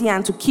city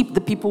and to keep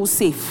the people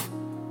safe.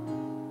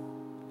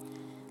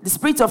 The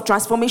spirit of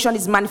transformation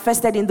is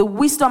manifested in the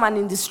wisdom and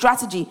in the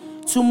strategy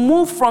to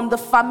move from the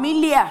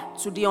familiar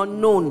to the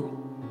unknown.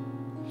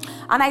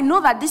 And I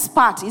know that this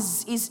part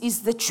is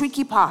the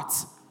tricky part.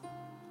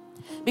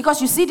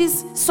 Because you see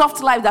this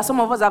soft life that some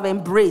of us have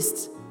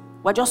embraced.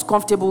 We're just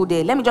comfortable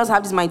there. Let me just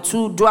have this, my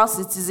dual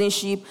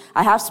citizenship.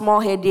 I have small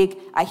headache.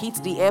 I hit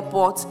the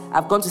airport.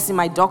 I've gone to see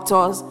my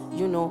doctors,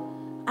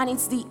 And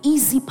it's the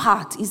easy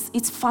part.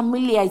 It's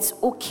familiar. It's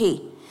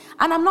okay.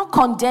 And I'm not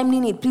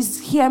condemning it.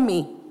 Please hear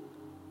me.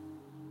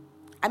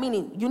 I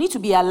mean, you need to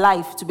be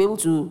alive to be able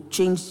to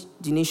change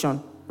the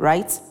nation,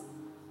 right?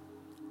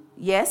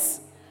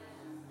 Yes?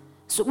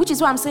 So, which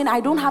is why I'm saying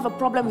I don't have a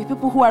problem with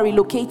people who are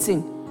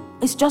relocating.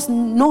 It's just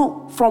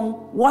no from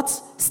what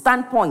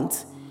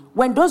standpoint.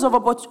 When doors of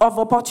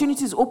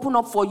opportunities open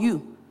up for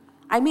you,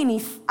 I mean,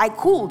 if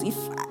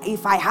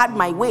I had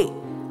my way,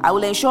 I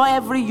will ensure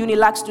every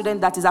UNILAG student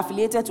that is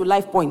affiliated to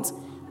LifePoint,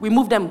 we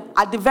move them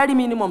at the very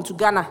minimum to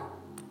Ghana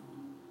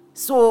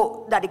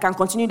so that they can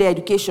continue their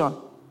education.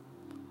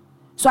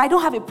 So I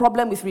don't have a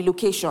problem with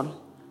relocation.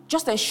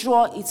 Just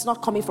ensure it's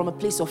not coming from a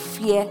place of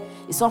fear.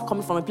 It's not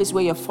coming from a place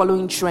where you're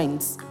following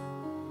trends.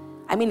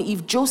 I mean,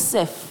 if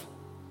Joseph,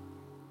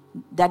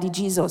 Daddy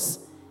Jesus,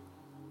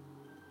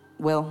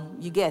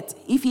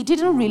 if he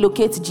didn't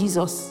relocate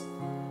Jesus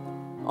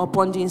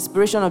upon the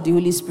inspiration of the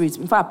Holy Spirit,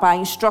 in fact, by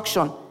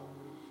instruction,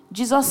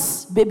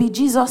 baby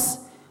Jesus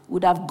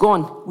would have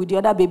gone with the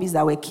other babies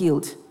that were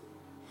killed.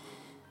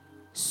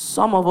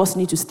 Some of us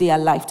need to stay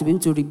alive to be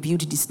able to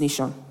rebuild this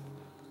nation.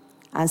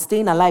 And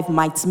staying alive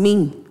might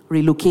mean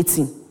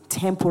relocating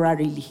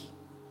temporarily.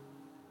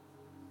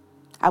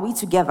 Are we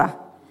together?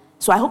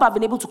 So I hope I've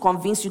been able to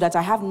convince you that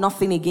I have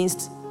nothing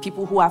against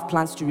people who have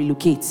plans to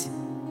relocate.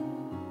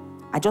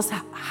 I just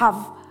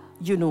have,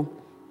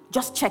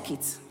 just check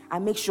it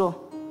and make sure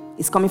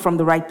it's coming from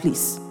the right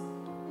place.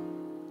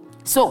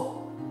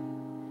 So,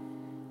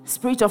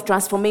 spirit of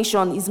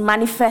transformation is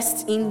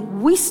manifest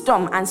in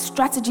wisdom and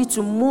strategy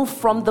to move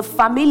from the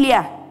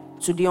familiar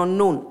to the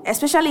unknown,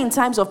 especially in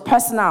times of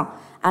personal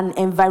and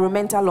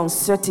environmental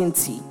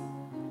uncertainty.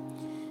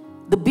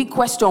 The big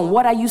question,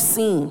 what are you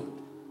seeing?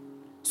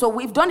 So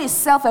we've done a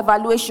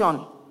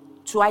self-evaluation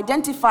to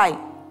identify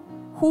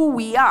who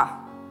we are.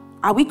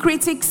 Are we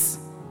critics?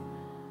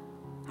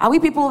 Are we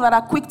people that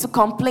are quick to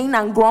complain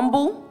and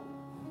grumble?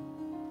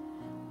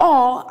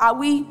 Or are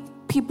we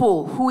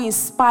people who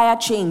inspire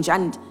change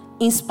and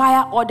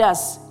inspire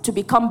others to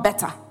become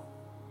better?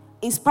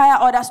 Inspire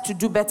others to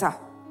do better.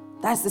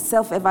 That's the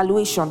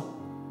self-evaluation.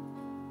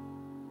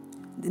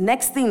 The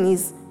next thing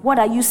is, what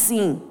are you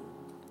seeing?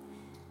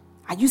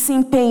 Are you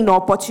seeing pain or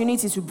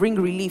opportunity to bring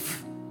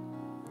relief?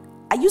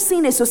 Are you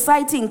seeing a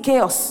society in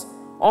chaos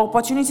or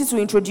opportunity to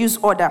introduce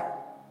order?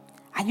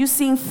 Are you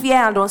seeing fear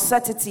and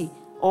uncertainty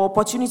or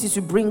opportunity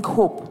to bring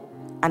hope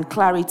and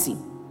clarity?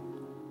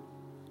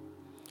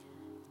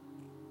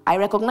 I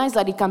recognize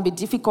that it can be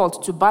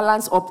difficult to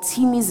balance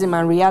optimism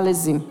and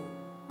realism,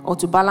 or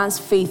to balance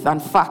faith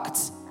and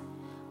facts.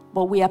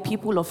 But we are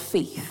people of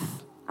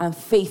faith, and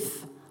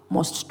faith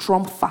must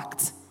trump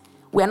fact.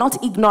 We are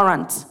not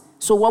ignorant.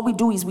 So what we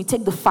do is we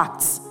take the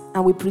facts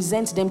and we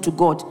present them to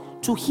God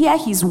to hear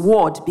his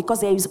word,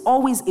 because there is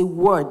always a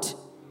word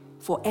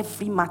for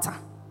every matter.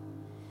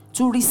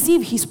 To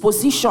receive his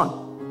position.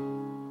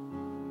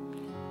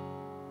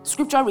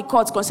 Scripture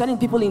records concerning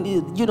people in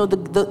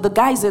the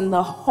guys in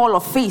the hall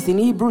of faith in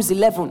Hebrews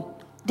 11.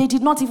 They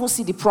did not even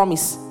see the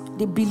promise.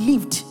 They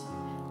believed.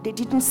 They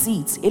didn't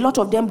see it. A lot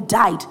of them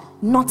died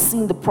not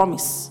seeing the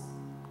promise.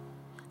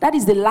 That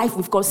is the life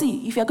we've got.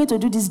 See, if you're going to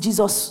do this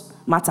Jesus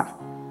matter,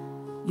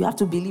 you have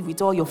to believe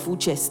with all your full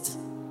chest.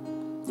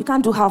 You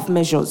can't do half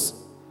measures.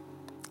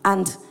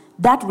 And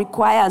that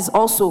requires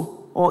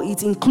also, or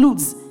it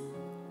includes,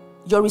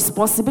 your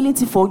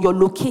responsibility for your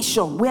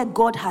location, where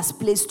God has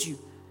placed you.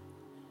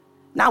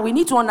 Now, we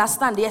need to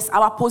understand, yes,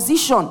 our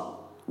position.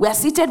 We are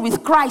seated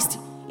with Christ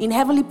in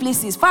heavenly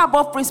places, far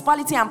above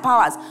principality and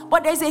powers.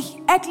 But there's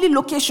an earthly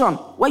location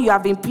where you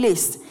have been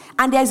placed.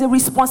 And there is a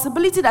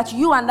responsibility that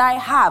you and I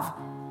have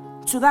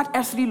to that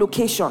earthly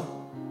location.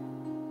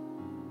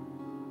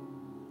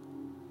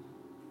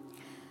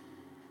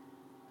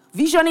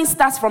 Visioning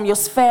starts from your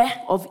sphere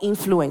of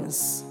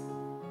influence.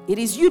 It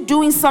is you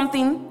doing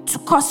something to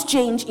cause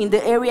change in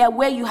the area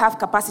where you have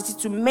capacity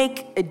to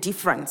make a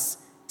difference.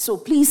 So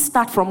please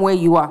start from where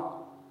you are.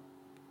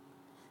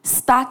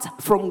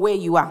 Start from where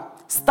you are.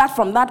 Start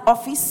from that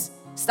office.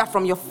 Start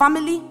from your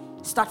family.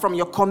 Start from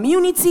your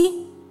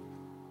community.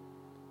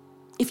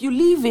 If you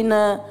live in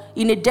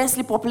a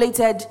densely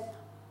populated,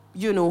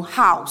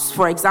 house,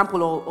 for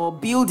example, or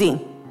building,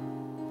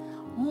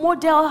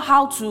 model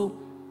how to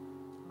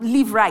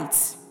live right.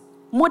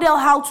 Model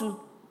how to,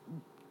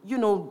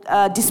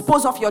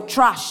 dispose of your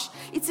trash.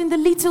 It's in the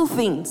little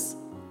things.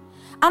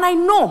 And I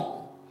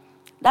know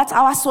that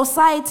our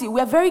society,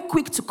 we're very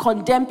quick to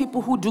condemn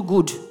people who do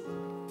good.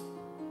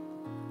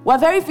 We're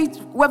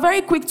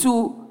very quick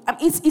to,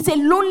 it's a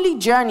lonely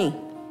journey.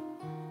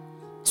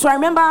 So I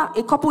remember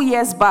a couple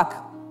years back,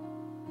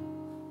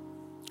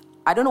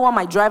 I don't know what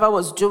my driver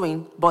was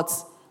doing, but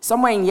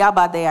somewhere in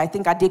Yaba there, I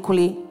think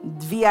Adekunle,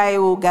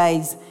 VIO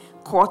guys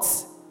caught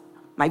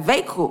my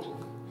vehicle.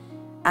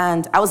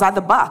 And I was at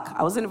the back.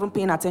 I wasn't even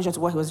paying attention to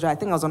what he was doing. I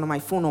think I was on my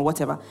phone or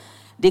whatever.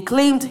 They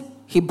claimed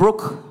he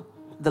broke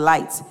the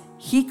lights.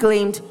 He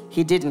claimed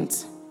he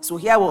didn't. So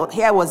here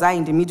was I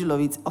in the middle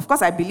of it. Of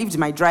course, I believed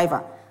my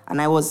driver,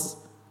 and I was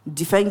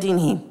defending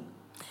him.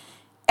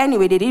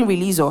 Anyway, they didn't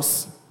release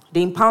us.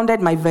 They impounded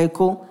my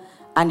vehicle,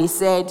 and they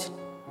said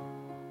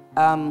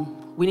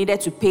we needed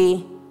to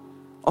pay,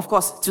 of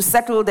course, to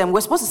settle them.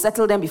 We're supposed to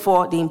settle them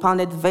before they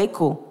impounded the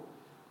vehicle.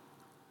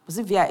 Was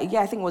it VI?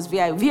 Yeah, I think it was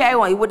VI. VI,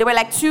 there were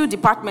like two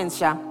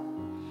departments, yeah.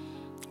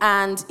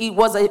 And it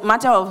was a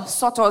matter of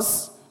sort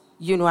us,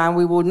 and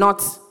we would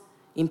not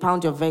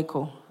impound your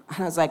vehicle. And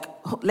I was like,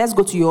 let's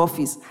go to your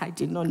office. I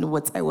did not know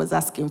what I was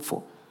asking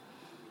for.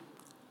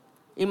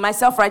 In my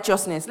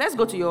self-righteousness, let's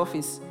go to your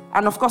office.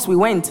 And of course, we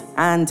went,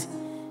 and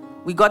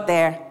we got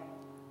there.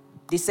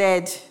 They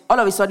said, all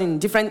of a sudden,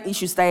 different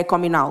issues started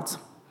coming out.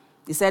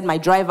 They said my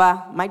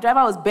driver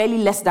was barely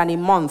less than a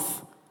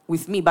month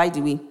with me, by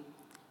the way.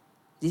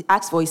 They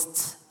asked for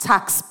his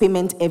tax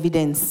payment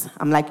evidence.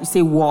 I'm like, you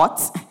say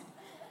what?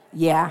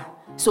 Yeah.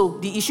 So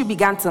the issue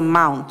began to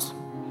mount.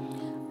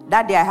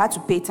 That day I had to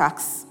pay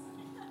tax.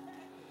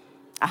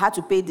 I had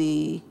to pay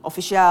the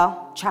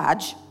official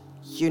charge,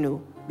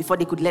 before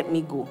they could let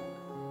me go.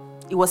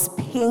 It was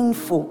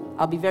painful,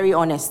 I'll be very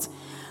honest.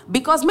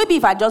 Because maybe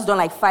if I just done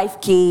like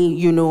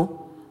 5K,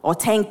 or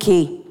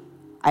 10K,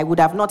 I would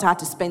have not had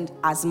to spend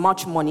as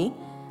much money.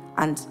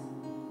 And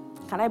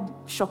can I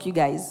shock you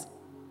guys?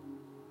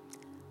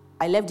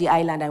 I left the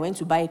island. I went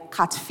to buy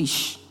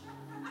catfish.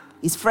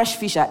 It's fresh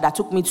fish that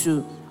took me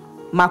to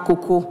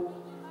Makoko.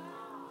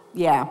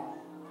 Yeah.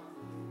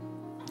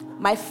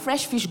 My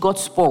fresh fish got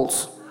spoiled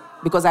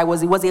because it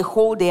was a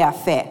whole day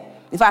affair.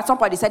 In fact, at some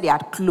point they said they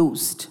had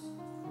closed.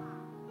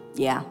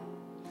 Yeah.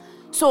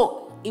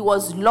 So it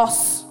was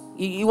loss.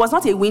 It was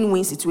not a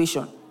win-win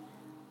situation.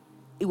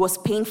 It was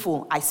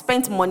painful. I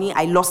spent money.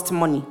 I lost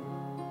money.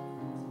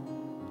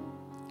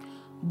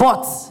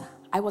 But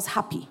I was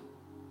happy.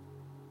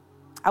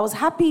 I was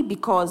happy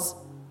because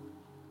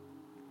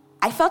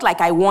I felt like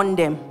I won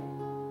them.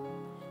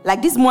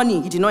 Like this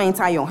money, it did not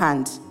enter your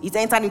hand. It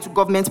entered into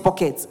government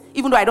pockets.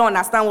 Even though I don't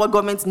understand what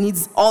government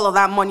needs all of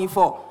that money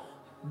for.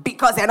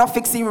 Because they're not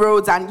fixing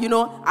roads and, and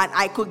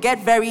I could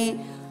get very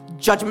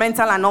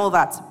judgmental and all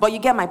that. But you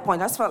get my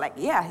point. I just felt like,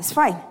 yeah, it's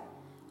fine.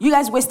 You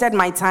guys wasted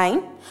my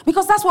time.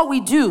 Because that's what we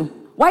do.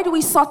 Why do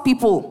we sort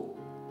people?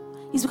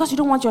 It's because you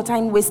don't want your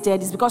time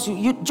wasted. It's because do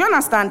you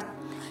understand?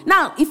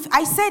 Now, if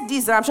I said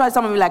this, I'm sure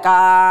some of you are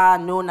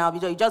like, no, now,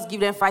 you just give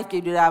them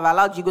 5K, they have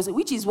allowed you to go,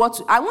 which is what,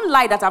 I won't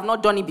lie that I've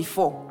not done it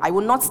before. I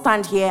will not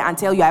stand here and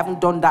tell you I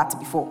haven't done that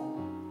before.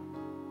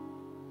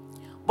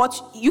 But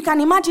you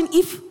can imagine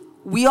if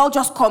we all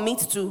just commit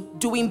to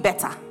doing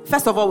better.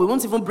 First of all, we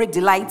won't even break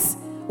the lights.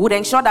 We'd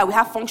ensure that we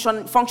have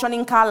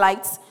functioning car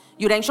lights.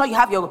 You'd ensure you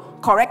have your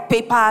correct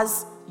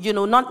papers.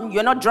 You're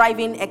not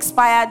driving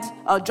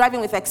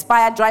with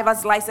expired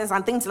driver's license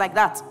and things like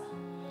that.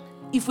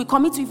 If we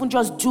commit to even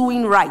just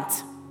doing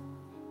right,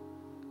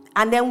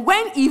 and then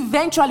when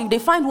eventually they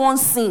find one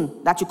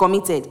sin that you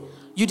committed,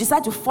 you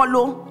decide to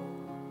follow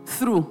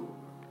through.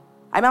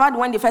 I remember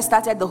when they first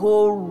started the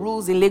whole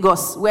rules in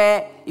Lagos,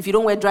 where if you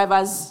don't wear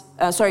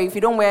if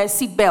you don't wear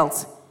seat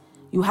belts,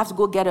 you have to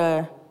go get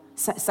a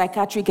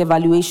psychiatric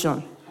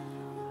evaluation.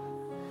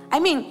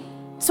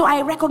 So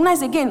I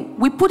recognize again,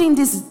 we put in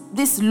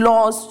these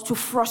laws to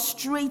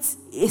frustrate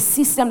a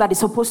system that is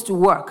supposed to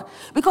work.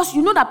 Because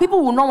you know that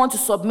people will not want to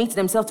submit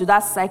themselves to that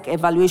psych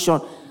evaluation.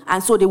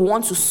 And so they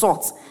want to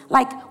sort.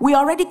 Like, we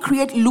already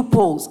create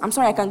loopholes. I'm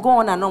sorry, I can go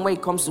on and on when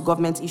it comes to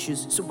government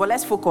issues. But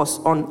let's focus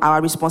on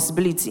our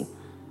responsibility.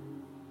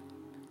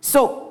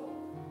 So,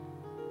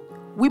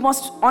 we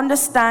must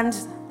understand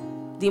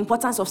the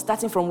importance of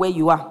starting from where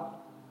you are.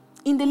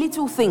 In the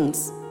little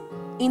things.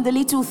 In the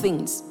little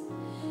things.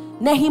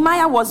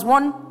 Nehemiah was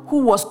one who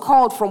was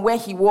called from where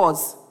he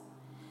was.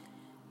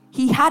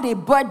 he had a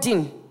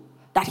burden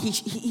that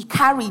he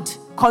carried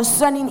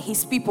concerning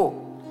his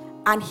people.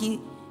 And he,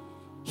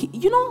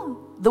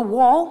 the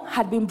wall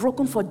had been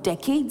broken for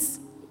decades.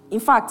 In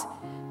fact,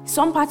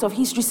 some parts of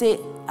history say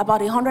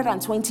about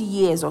 120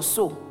 years or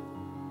so.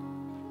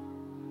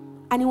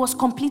 And it was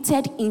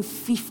completed in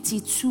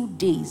 52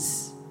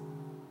 days.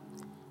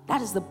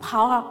 That is the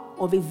power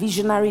of a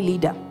visionary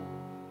leader.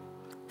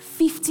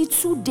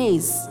 52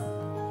 days.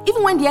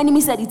 Even when the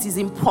enemy said it is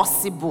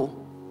impossible.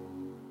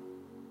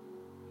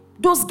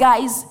 Those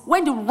guys,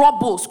 when the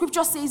rubble,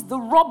 scripture says the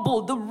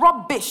rubble, the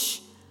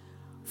rubbish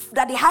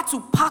that they had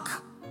to pack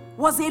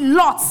was a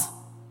lot.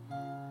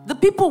 The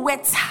people were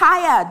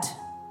tired.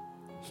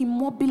 He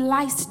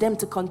mobilized them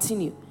to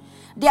continue.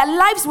 Their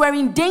lives were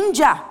in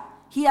danger.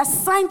 He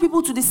assigned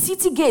people to the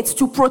city gates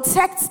to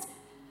protect,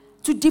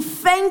 to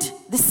defend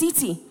the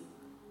city.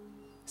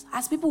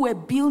 As people were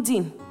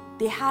building,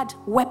 they had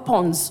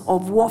weapons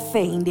of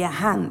warfare in their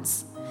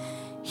hands.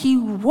 He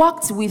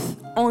worked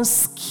with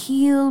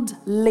unskilled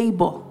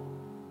labor.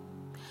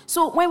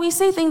 So when we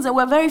say things that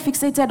we're very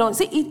fixated on,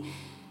 see,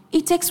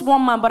 it takes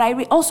one man, but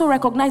I also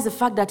recognize the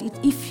fact that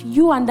if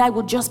you and I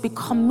would just be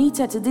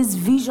committed to this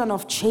vision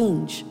of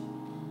change,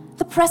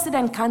 the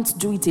president can't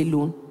do it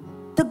alone.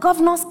 The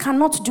governors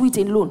cannot do it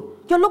alone.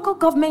 Your local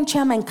government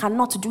chairman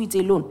cannot do it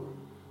alone.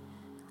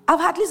 I've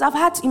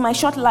had in my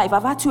short life,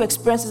 I've had 2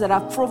 experiences that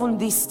have proven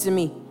this to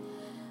me.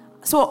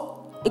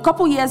 So a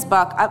couple years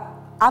back,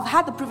 I've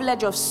had the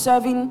privilege of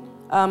serving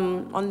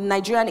on the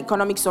Nigerian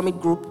Economic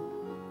Summit Group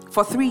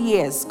for 3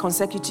 years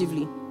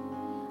consecutively.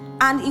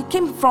 And it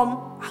came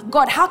from,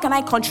 God, how can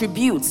I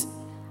contribute?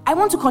 I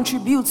want to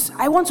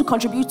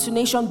contribute to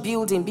nation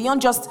building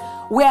beyond just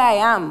where I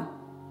am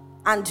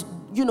and,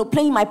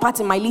 playing my part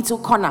in my little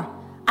corner.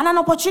 And an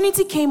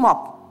opportunity came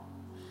up.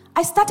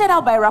 I started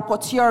out by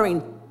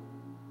rapporteuring.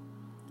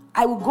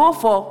 I would go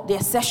for their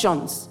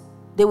sessions.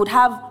 They would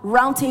have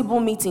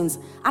roundtable meetings.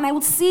 And I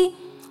would see,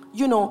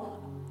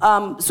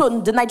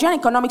 so the Nigerian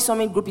Economic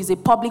Summit Group is a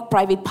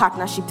public-private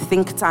partnership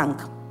think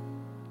tank.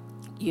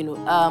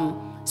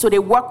 So they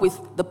work with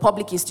the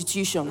public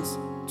institutions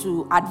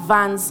to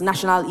advance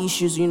national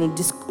issues,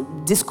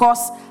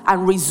 discuss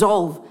and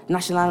resolve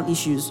national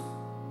issues.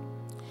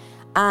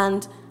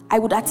 And I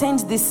would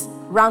attend these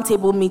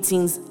roundtable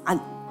meetings, and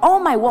all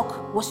my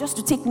work was just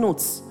to take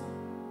notes.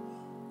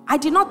 I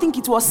did not think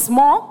it was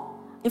small.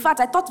 In fact,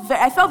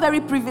 I felt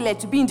very privileged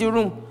to be in the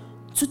room,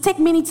 to take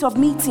minutes of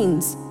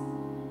meetings.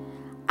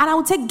 And I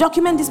would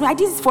document this. I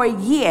did this for a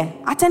year.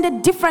 I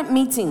attended different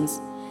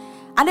meetings.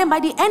 And then by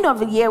the end of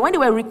the year, when they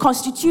were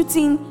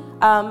reconstituting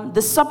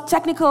the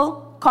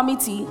sub-technical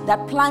committee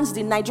that plans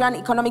the Nigerian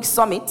Economic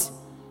Summit,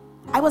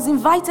 I was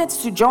invited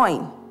to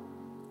join.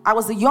 I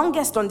was the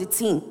youngest on the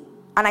team,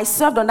 and I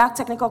served on that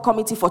technical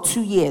committee for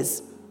 2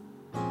 years.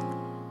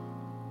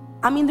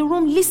 I'm in the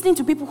room listening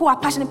to people who are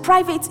passionate,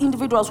 private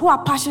individuals who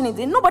are passionate.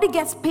 And nobody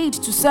gets paid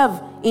to serve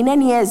in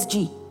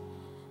NESG.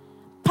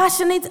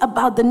 Passionate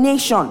about the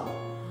nation,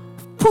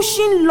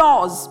 pushing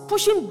laws,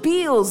 pushing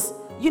bills,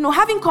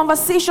 having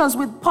conversations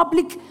with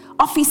public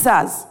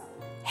officers,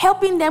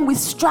 helping them with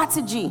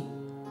strategy.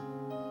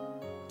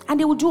 And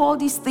they would do all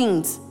these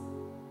things.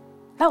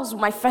 That was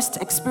my first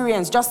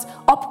experience, just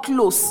up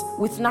close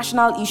with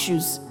national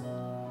issues.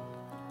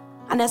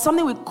 And there's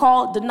something we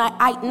call the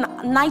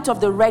Night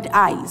of the Red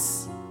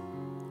Eyes,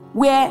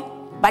 where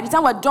by the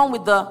time we're done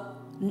with the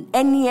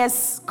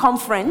NES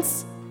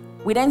conference,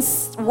 we then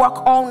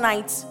work all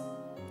night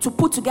to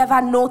put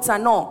together notes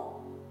and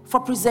all for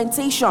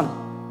presentation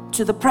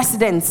to the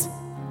president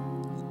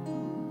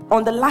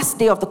on the last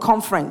day of the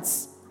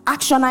conference.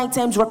 Action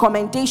items,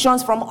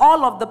 recommendations from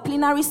all of the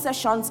plenary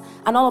sessions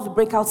and all of the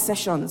breakout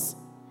sessions.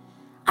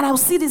 And I will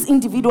see these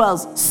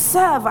individuals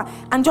serve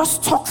and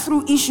just talk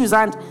through issues,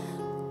 and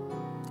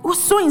it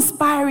was so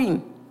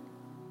inspiring.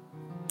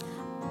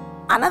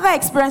 Another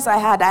experience I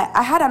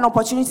had an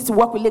opportunity to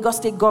work with Lagos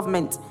State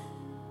government.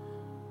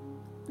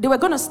 They were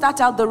going to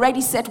start out the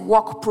Ready, Set,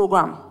 Work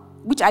program,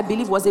 which I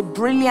believe was a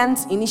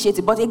brilliant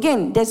initiative. But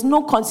again, there's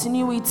no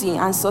continuity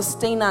and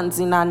sustenance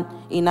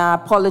in our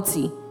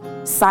polity,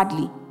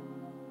 sadly.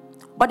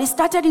 But they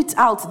started it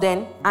out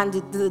then, and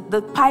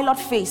the pilot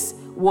phase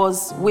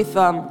was with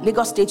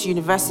Lagos State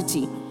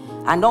University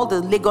and all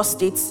the Lagos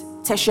State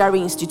tertiary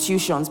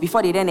institutions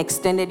before they then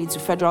extended it to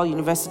federal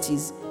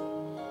universities.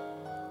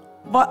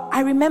 But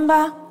I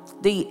remember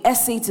the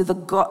essay to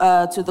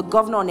the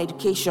governor on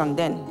education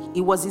then.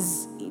 It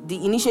was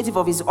the initiative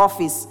of his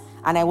office,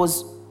 and I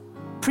was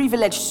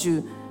privileged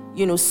to,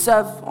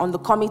 serve on the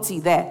committee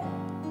there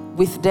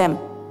with them.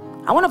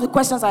 And one of the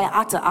questions I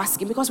had to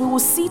ask him, because we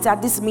would sit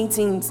at these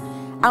meetings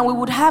and we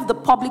would have the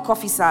public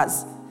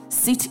officers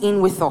sit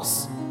in with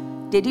us.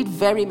 They did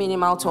very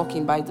minimal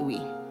talking, by the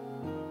way.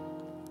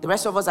 The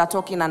rest of us are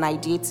talking and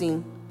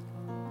ideating.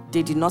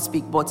 They did not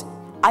speak, but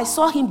I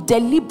saw him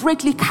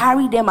deliberately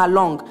carry them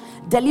along,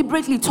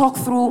 deliberately talk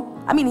through.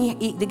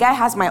 The guy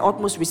has my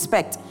utmost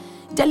respect.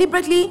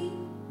 Deliberately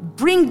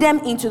bring them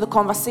into the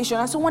conversation.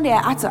 And so one day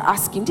I had to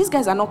ask him, these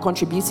guys are not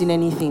contributing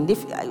anything.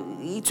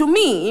 To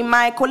me, in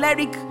my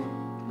choleric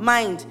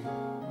mind,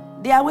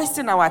 they are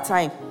wasting our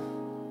time.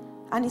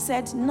 And he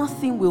said,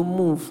 nothing will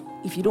move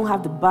if you don't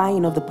have the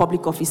buy-in of the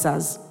public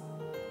officers.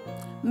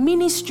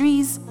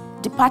 Ministries,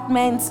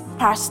 departments,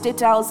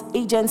 parastatals,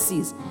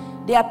 agencies,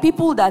 they are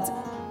people that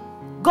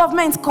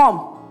governments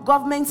come,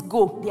 governments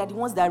go. They are the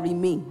ones that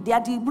remain. They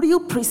are the real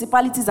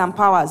principalities and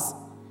powers.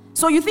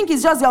 So you think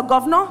it's just your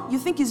governor? You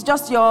think it's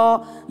just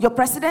your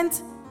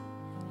president?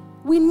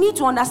 We need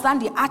to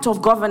understand the art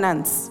of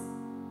governance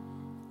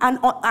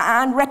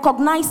and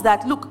recognize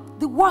that, look,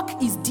 the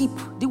work is deep.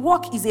 The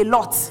work is a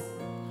lot.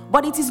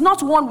 But it is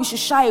not one we should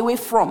shy away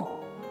from.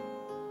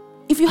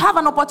 If you have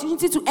an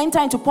opportunity to enter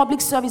into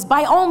public service,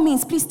 by all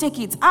means, please take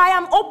it. I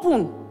am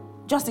open.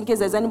 Just in case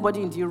there's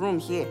anybody in the room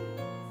here.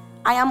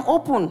 I am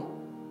open.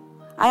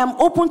 I am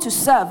open to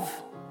serve.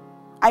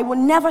 I will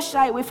never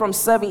shy away from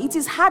serving. It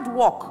is hard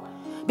work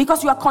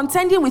because you are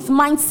contending with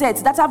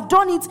mindsets that have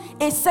done it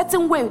a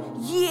certain way,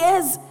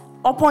 years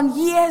upon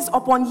years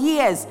upon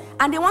years,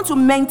 and they want to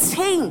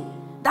maintain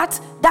that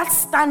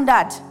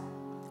standard.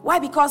 Why?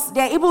 Because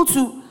they're able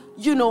to,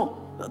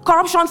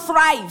 corruption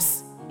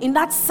thrives in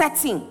that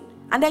setting.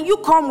 And then you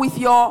come with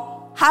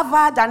your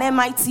Harvard and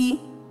MIT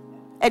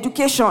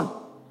education,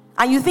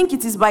 and you think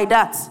it is by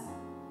that.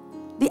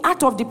 The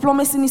art of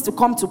diplomacy needs to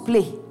come to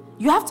play.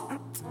 You have to...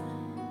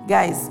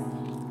 Guys,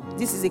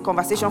 this is a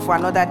conversation for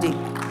another day.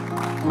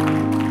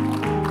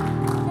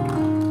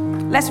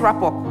 Let's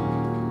wrap up.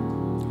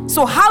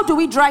 So how do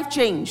we drive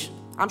change?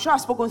 I'm sure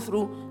I've spoken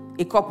through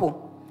a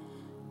couple.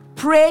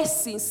 Pray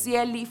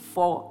sincerely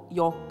for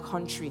your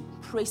country.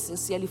 Pray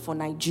sincerely for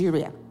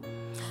Nigeria.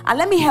 And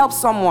let me help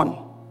someone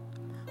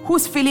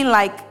who's feeling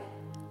like,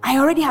 I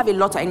already have a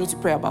lot I need to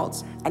pray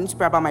about. I need to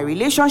pray about my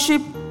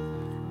relationship.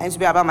 I need to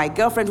pray about my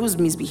girlfriend who's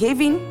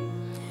misbehaving.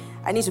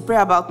 I need to pray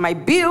about my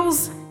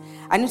bills.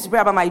 I need to pray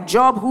about my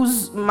job,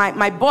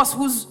 my boss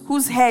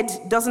whose head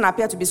doesn't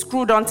appear to be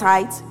screwed on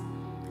tight.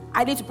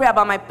 I need to pray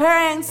about my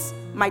parents.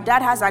 My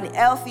dad has an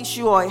health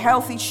issue or a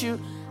health issue.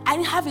 I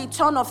have a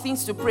ton of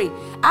things to pray.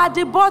 At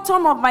the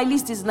bottom of my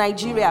list is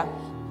Nigeria.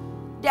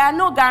 There are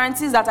no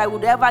guarantees that I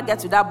would ever get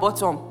to that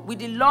bottom with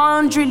the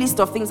laundry list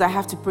of things I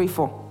have to pray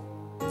for.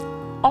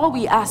 All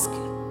we ask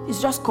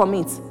is just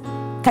commit.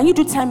 Can you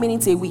do 10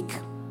 minutes a week?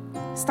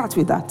 Start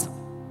with that.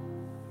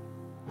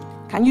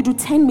 Can you do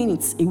 10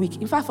 minutes a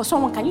week? In fact, for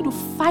someone, can you do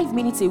 5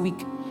 minutes a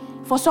week?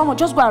 For someone,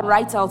 just go and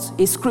write out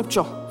a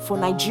scripture for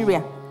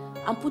Nigeria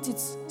and put it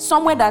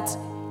somewhere that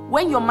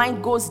when your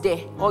mind goes there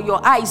or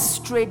your eyes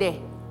stray there,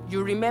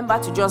 you remember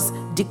to just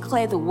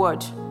declare the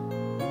word.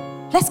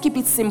 Let's keep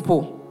it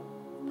simple.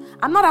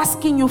 I'm not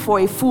asking you for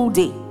a full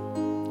day.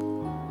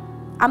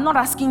 I'm not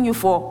asking you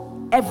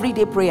for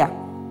everyday prayer.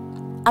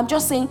 I'm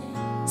just saying,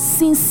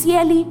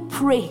 sincerely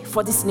pray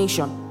for this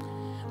nation.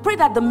 Pray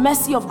that the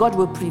mercy of God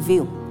will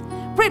prevail.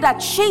 Pray that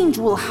change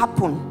will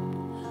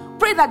happen.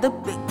 Pray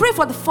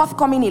for the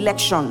forthcoming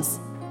elections.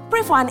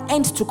 Pray for an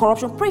end to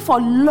corruption. Pray for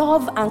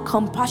love and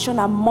compassion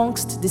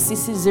amongst the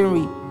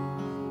citizenry.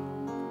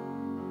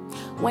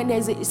 When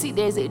there's a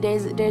dearth,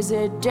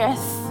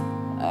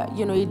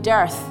 a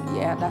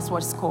dearth, that's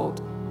what it's called,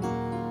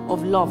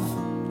 of love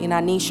in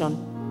our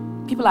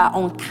nation. People are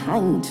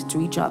unkind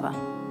to each other.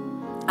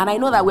 And I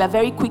know that we are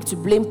very quick to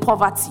blame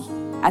poverty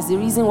as the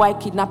reason why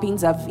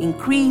kidnappings have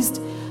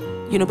increased.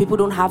 People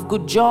don't have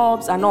good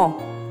jobs and all.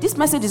 This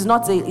message is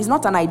not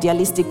an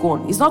idealistic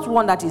one. It's not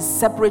one that is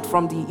separate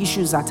from the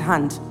issues at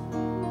hand.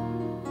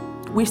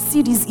 We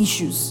see these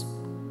issues.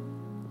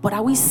 But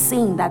are we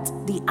saying that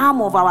the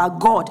arm of our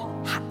God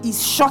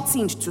is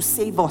shortened to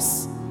save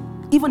us,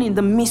 even in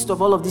the midst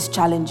of all of these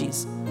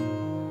challenges?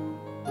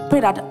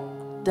 Pray that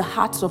the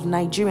hearts of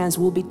Nigerians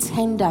will be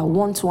tender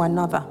one to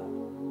another.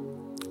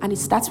 And it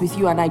starts with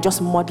you and I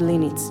just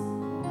modeling it.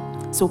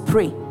 So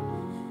pray.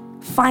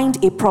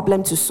 Find a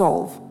problem to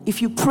solve.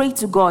 If you pray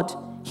to God,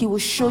 He will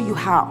show you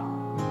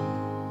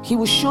how. He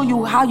will show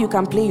you how you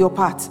can play your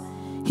part.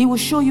 He will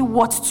show you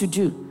what to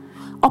do.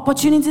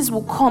 Opportunities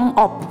will come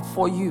up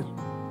for you.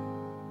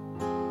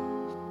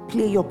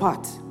 Play your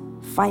part.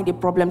 Find a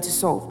problem to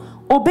solve.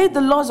 Obey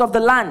the laws of the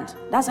land.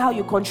 That's how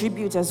you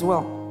contribute as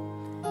well.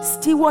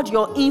 Steward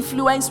your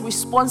influence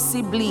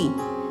responsibly.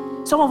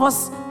 Some of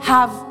us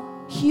have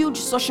huge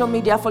social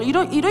media following.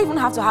 You don't even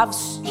have to have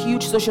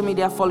huge social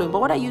media following.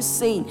 But what are you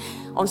saying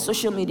on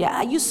social media?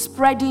 Are you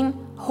spreading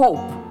hope?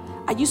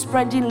 Are you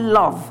spreading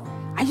love?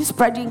 Are you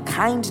spreading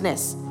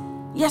kindness?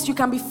 Yes, you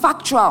can be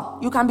factual.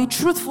 You can be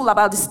truthful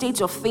about the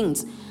state of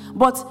things.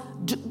 But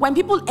when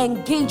people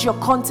engage your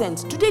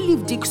content, do they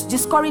live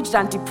discouraged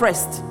and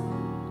depressed?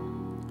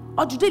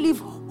 Or do they live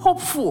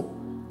hopeful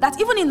that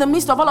even in the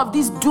midst of all of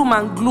this doom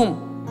and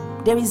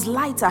gloom, there is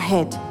light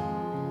ahead?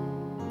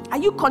 Are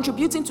you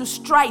contributing to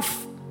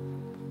strife,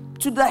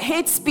 to the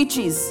hate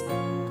speeches?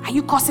 Are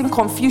you causing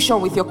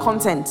confusion with your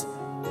content?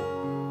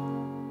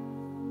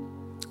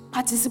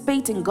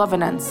 Participate in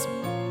governance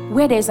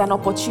where there's an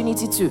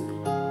opportunity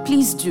to.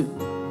 Please do.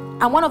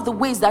 And one of the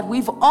ways that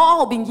we've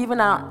all been given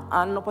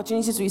an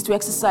opportunity to is to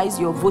exercise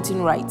your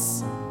voting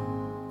rights.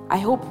 I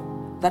hope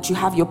that you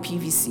have your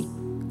PVC.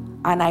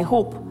 And I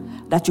hope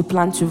that you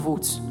plan to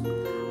vote.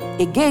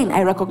 Again,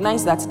 I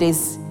recognize that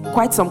there's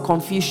quite some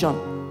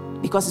confusion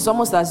because it's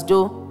almost as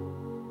though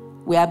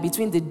we are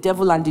between the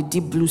devil and the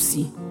deep blue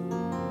sea.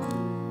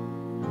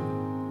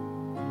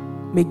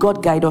 May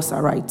God guide us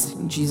aright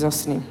in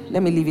Jesus' name.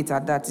 Let me leave it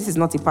at that. This is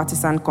not a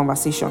partisan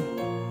conversation.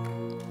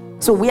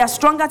 So we are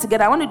stronger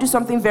together. I want to do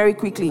something very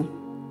quickly.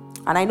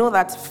 And I know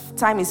that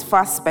time is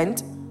fast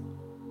spent,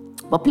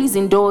 but please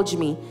indulge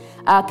me.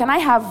 Can I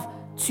have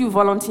 2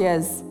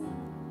 volunteers?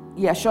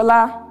 Yeah,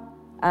 Shola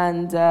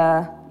and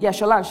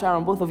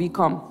Sharon, both of you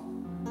come.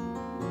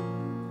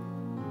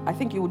 I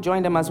think you would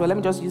join them as well. Let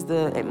me just use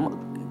the...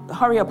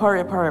 hurry up.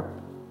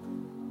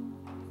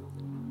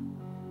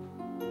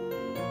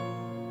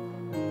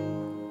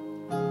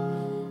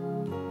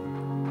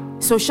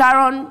 So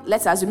Sharon,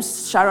 let's assume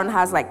Sharon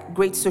has like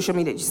great social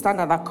media. Just stand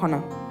at that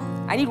corner.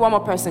 I need one more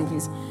person,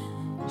 please.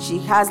 She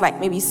has like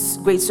maybe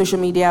great social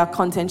media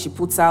content she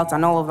puts out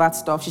and all of that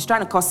stuff. She's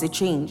trying to cause a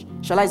change.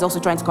 Shola is also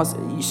trying to cause...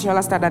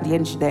 Shola, start at the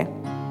end there.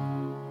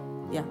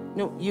 Yeah,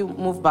 no, you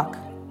move back.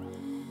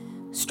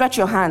 Stretch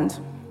your hand.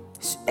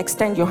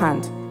 Extend your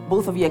hand.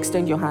 Both of you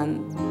extend your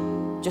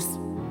hand. Just,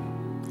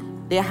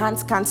 their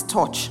hands can't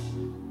touch.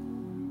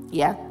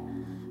 Yeah?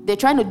 They're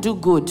trying to do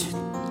good,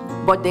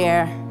 but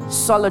they're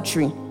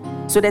solitary.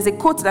 So there's a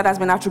quote that has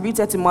been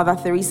attributed to Mother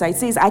Teresa. It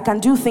says, "I can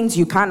do things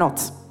you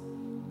cannot."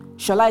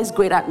 Shola is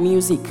great at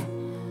music.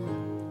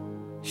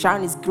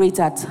 Sharon is great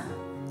at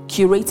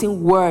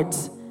curating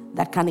words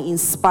that can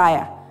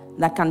inspire,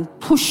 that can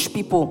push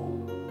people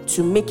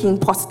to making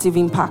positive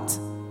impact.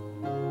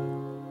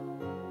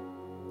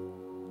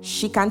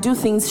 She can do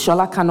things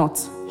Shola cannot.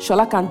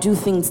 Shola can do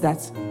things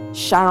that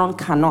Sharon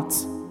cannot.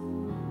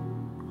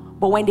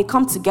 But when they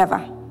come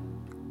together,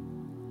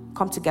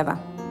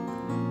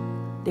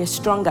 they're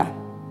stronger.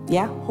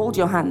 Yeah? Hold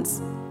your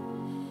hands.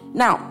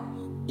 Now,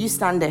 you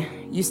stand there.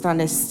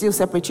 Still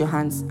separate your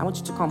hands. I want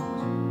you to come.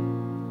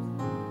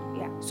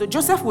 Yeah. So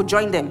Joseph will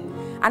join them.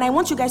 And I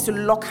want you guys to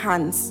lock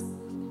hands.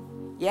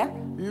 Yeah?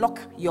 Lock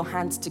your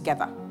hands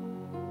together.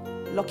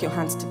 Lock your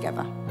hands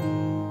together.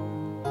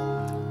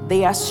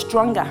 They are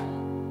stronger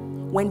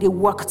when they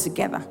work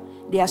together.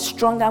 They are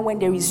stronger when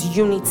there is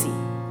unity.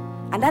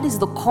 And that is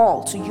the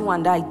call to you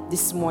and I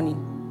this morning.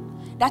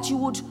 That you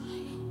would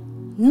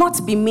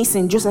not be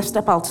missing. Joseph,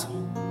 step out.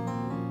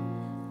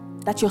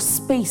 That your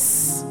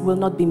space will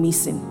not be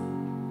missing.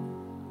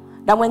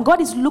 That when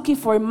God is looking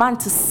for a man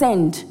to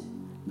send,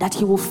 that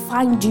he will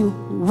find you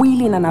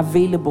willing and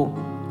available.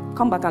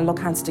 Come back and lock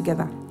hands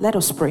together. Let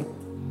us pray.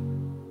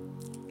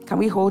 Can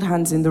we hold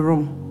hands in the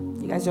room?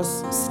 You guys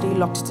just stay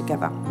locked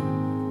together.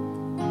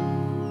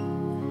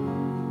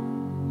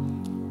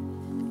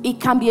 It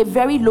can be a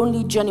very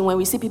lonely journey when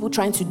we see people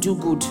trying to do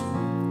good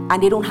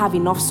and they don't have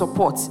enough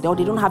support, or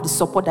they don't have the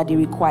support that they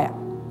require.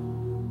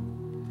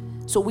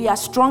 So we are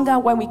stronger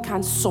when we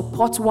can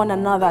support one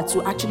another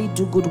to actually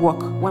do good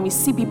work. When we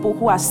see people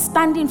who are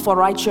standing for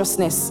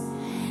righteousness,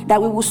 that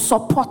we will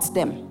support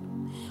them.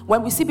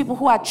 When we see people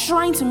who are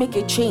trying to make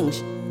a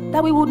change,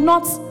 that we would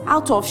not,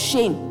 out of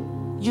shame,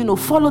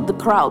 follow the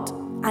crowd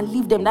and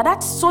leave them.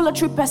 That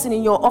solitary person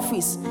in your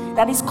office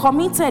that is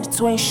committed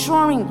to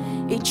ensuring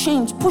a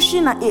change,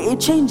 pushing a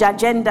change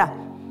agenda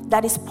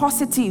that is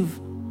positive,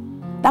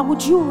 that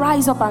would you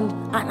rise up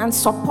and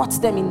support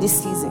them in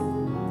this season.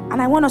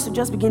 And I want us to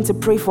just begin to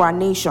pray for our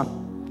nation.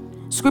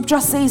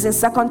 Scripture says in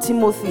 1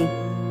 Timothy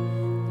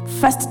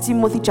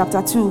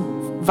chapter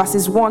 2,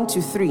 verses 1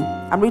 to 3.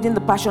 I'm reading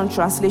the Passion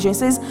Translation. It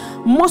says,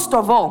 "Most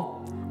of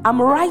all,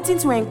 I'm writing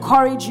to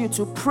encourage you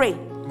to pray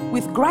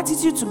with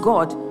gratitude to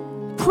God.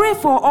 Pray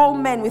for all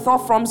men with all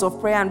forms of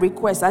prayer and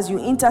request as you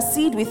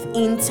intercede with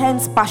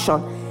intense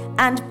passion.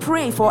 And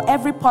pray for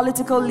every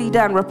political leader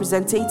and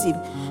representative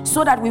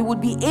so that we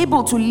would be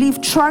able to live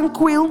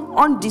tranquil,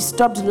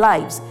 undisturbed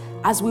lives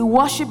as we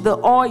worship the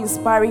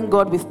awe-inspiring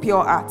God with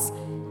pure hearts.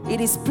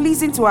 It is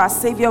pleasing to our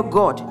Savior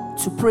God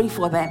to pray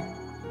for them."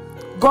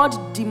 God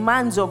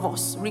demands of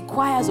us,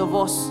 requires of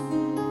us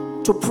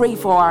to pray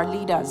for our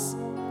leaders,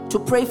 to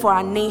pray for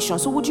our nation.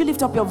 So would you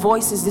lift up your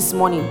voices this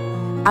morning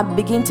and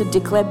begin to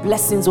declare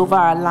blessings over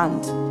our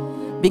land?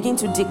 Begin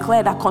to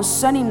declare that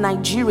concerning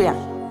Nigeria,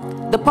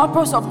 the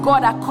purpose of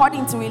God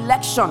according to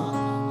election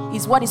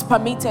is what is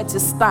permitted to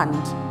stand.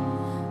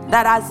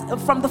 That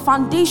as from the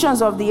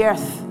foundations of the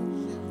earth,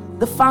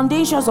 the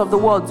foundations of the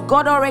world,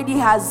 God already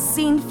has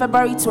seen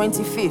February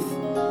 25th.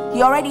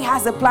 He already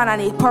has a plan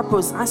and a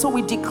purpose. And so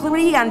we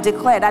decree and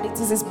declare that it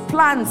is his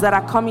plans that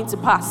are coming to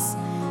pass.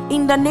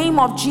 In the name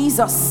of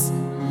Jesus,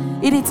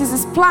 it is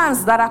his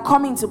plans that are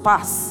coming to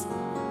pass.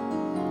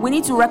 We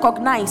need to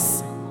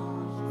recognize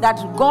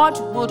that God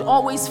would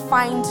always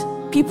find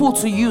people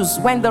to use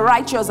when the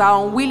righteous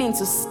are unwilling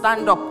to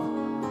stand up.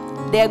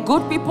 There are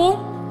good people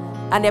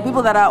and there are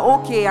people that are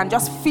okay and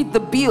just fit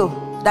the bill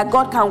that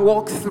God can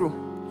walk through.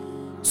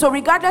 So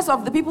regardless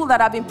of the people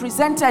that have been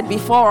presented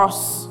before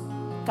us,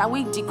 can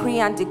we decree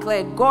and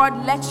declare,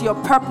 God, let your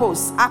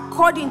purpose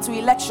according to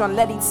election,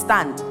 let it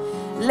stand.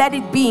 Let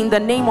it be in the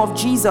name of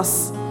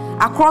Jesus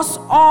across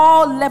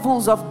all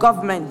levels of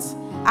government,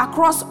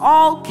 across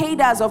all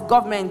cadres of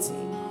government,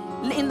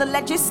 in the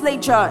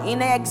legislature, in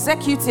the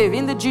executive,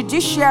 in the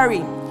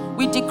judiciary.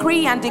 We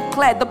decree and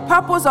declare the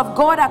purpose of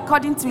God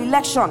according to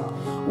election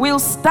will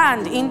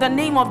stand in the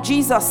name of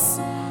Jesus.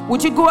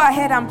 Would you go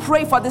ahead and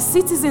pray for the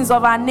citizens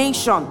of our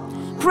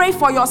nation? Pray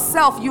for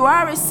yourself. You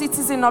are a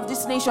citizen of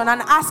this nation,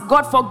 and ask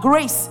God for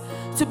grace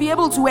to be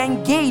able to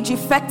engage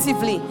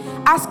effectively.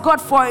 Ask God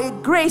for a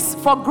grace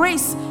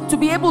to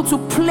be able to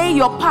play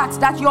your part,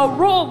 that your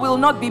role will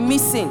not be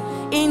missing.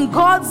 In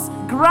God's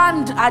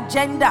grand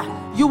agenda,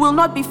 you will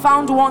not be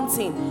found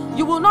wanting.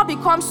 You will not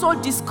become so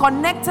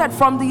disconnected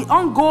from the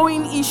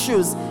ongoing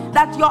issues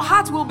that your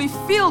heart will be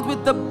filled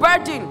with the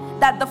burden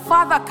that the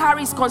Father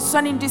carries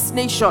concerning this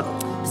nation.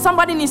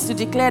 Somebody needs to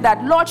declare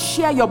that, Lord,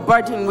 share your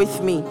burden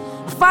with me.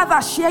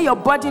 Father, share your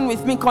burden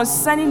with me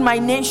concerning my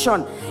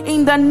nation.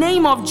 In the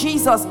name of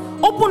Jesus,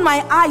 open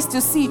my eyes to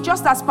see,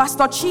 just as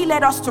Pastor Chi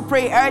led us to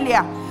pray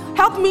earlier.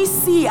 Help me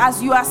see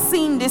as you are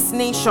seeing this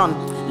nation.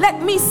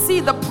 Let me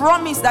see the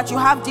promise that you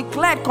have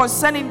declared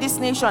concerning this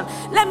nation.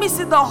 Let me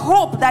see the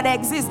hope that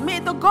exists. May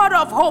the God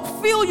of hope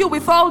fill you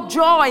with all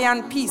joy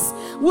and peace.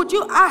 Would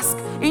you ask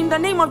in the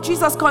name of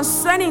Jesus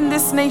concerning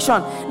this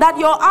nation, that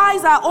your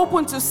eyes are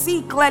open to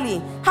see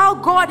clearly how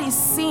God is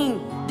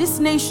seeing this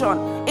nation?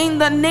 In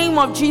the name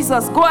of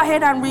Jesus, go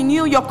ahead and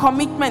renew your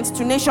commitment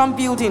to nation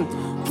building.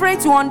 Pray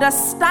to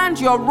understand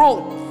your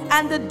role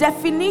and the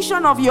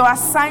definition of your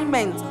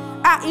assignment.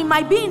 It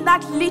might be in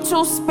that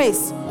little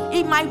space.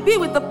 It might be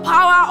with the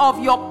power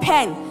of your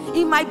pen.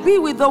 It might be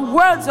with the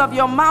words of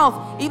your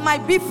mouth. It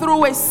might be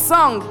through a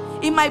song.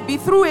 It might be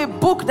through a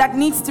book that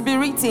needs to be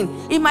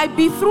written. It might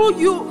be through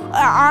you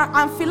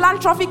and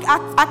philanthropic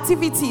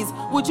activities.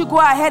 Would you go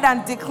ahead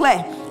and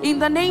declare, in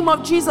the name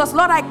of Jesus,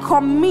 Lord, I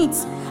commit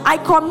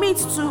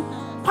to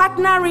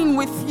partnering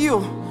with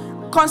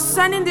you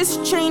concerning this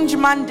change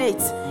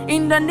mandate.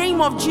 In the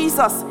name of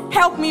Jesus,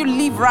 help me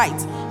live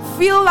right.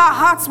 Fill our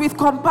hearts with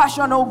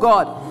compassion, oh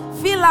God.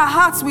 Fill our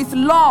hearts with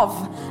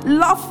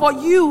love for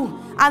you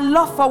and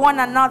love for one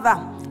another.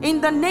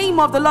 In the name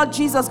of the Lord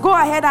Jesus, go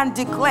ahead and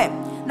declare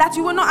that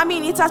you will not,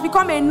 it has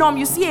become a norm.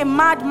 You see a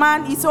mad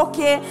man, it's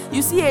okay.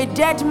 You see a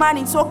dead man,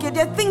 it's okay.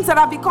 There are things that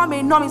have become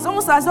a norm. It's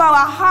almost as though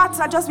our hearts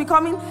are just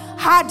becoming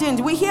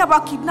hardened. We hear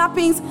about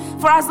kidnappings.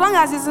 For as long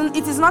as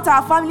it is not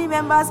our family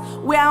members,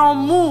 we are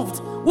unmoved.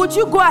 Would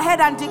you go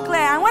ahead and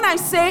declare? And when I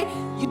say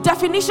the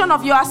definition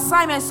of your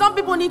assignment, some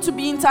people need to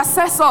be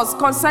intercessors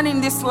concerning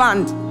this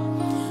land.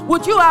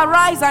 Would you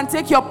arise and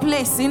take your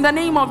place in the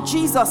name of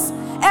Jesus?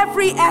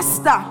 Every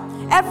Esther,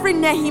 every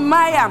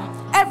Nehemiah,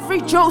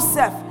 every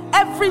Joseph,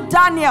 every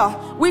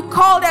Daniel, we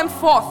call them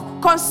forth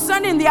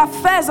concerning the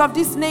affairs of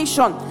this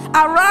nation.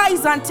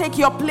 Arise and take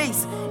your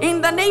place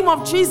in the name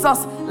of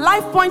Jesus.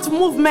 Life Point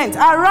movement,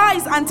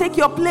 arise and take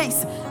your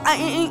place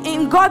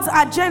in God's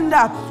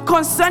agenda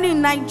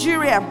concerning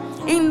Nigeria.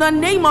 In the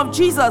name of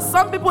Jesus,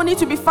 some people need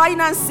to be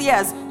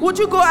financiers. Would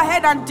you go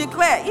ahead and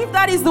declare, if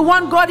that is the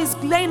one God is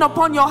laying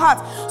upon your heart?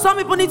 Some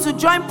people need to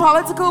join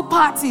political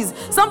parties.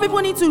 Some people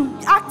need to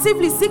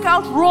actively seek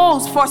out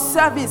roles for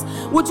service.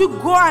 Would you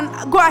go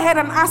ahead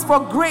and ask for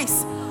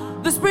grace?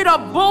 The spirit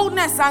of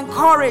boldness and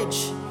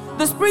courage.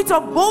 The spirit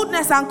of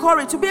boldness and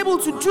courage to be able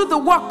to do the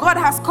work God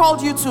has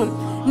called you to.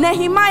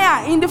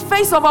 Nehemiah, in the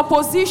face of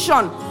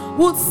opposition,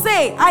 would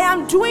say, I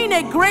am doing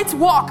a great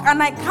work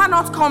and I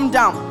cannot come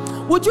down.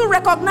 Would you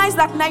recognize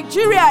that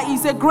Nigeria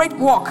is a great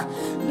work?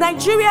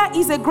 Nigeria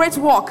is a great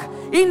work.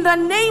 In the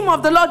name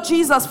of the Lord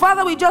Jesus,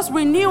 Father, we just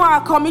renew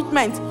our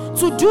commitment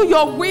to do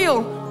your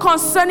will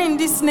concerning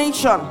this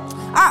nation.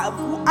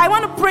 I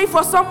want to pray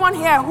for someone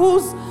here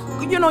who's,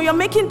 you're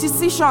making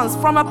decisions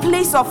from a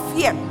place of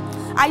fear.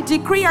 I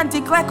decree and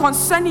declare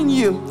concerning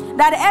you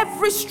that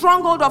every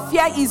stronghold of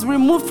fear is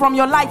removed from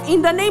your life.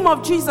 In the name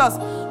of Jesus,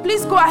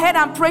 please go ahead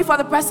and pray for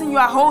the person you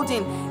are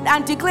holding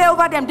and declare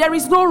over them, there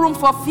is no room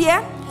for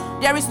fear.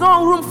 There is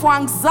no room for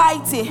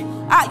anxiety.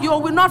 You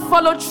will not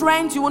follow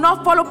trends. You will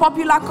not follow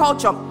popular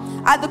culture.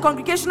 At the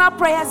congregational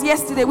prayers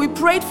yesterday, we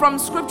prayed from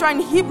scripture in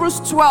Hebrews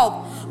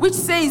 12, which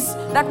says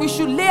that we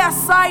should lay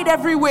aside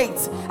every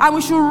weight and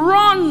we should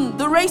run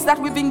the race that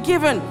we've been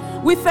given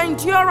with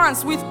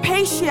endurance, with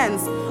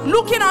patience,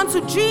 looking unto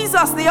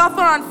Jesus, the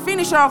author and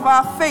finisher of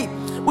our faith.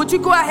 Would you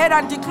go ahead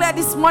and declare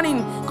this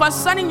morning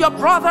concerning your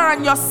brother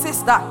and your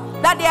sister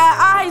that their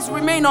eyes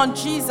remain on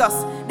Jesus?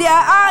 Their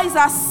eyes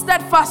are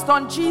steadfast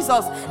on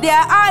Jesus. Their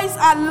eyes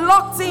are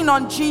locked in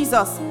on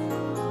Jesus.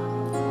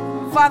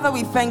 Father,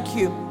 we thank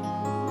you.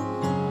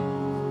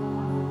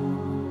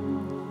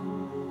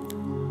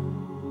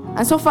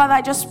 And so, Father,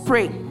 I just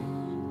pray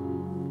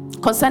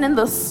concerning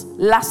this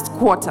last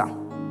quarter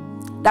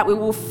that we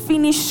will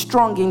finish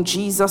strong in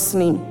Jesus'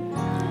 name.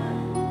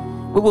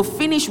 We will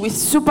finish with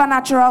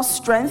supernatural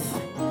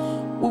strength.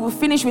 We will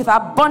finish with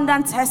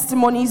abundant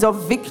testimonies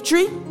of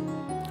victory,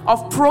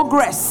 of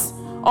progress,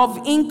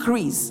 of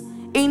increase.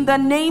 In the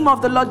name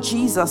of the Lord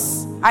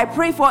Jesus, I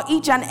pray for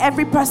each and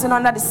every person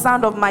under the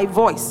sound of my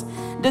voice.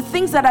 The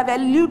things that have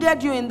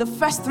eluded you in the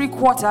first 3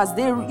 quarters,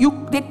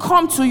 they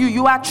come to you.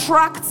 You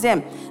attract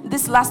them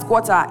this last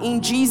quarter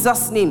in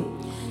Jesus' name.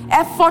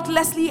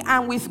 Effortlessly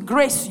and with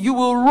grace, you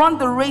will run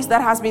the race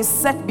that has been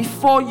set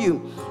before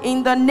you.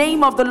 In the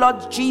name of the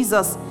Lord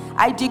Jesus,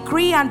 I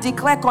decree and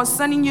declare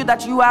concerning you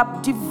that you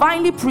are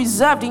divinely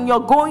preserved in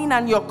your going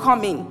and your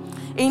coming.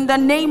 In the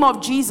name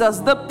of Jesus,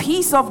 the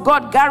peace of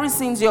God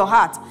garrisons your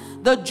heart.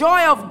 The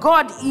joy of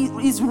God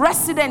is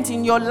resident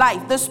in your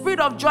life. The spirit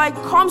of joy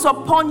comes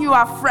upon you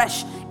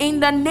afresh. In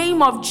the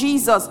name of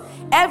Jesus,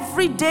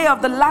 every day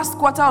of the last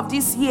quarter of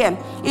this year,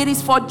 it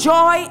is for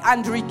joy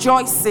and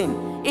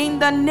rejoicing. In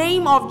the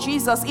name of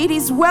Jesus, it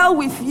is well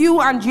with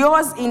you and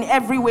yours in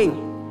every way.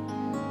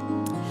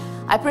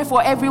 I pray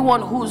for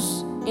everyone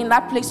who's in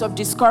that place of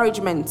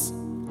discouragement,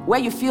 where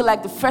you feel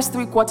like the first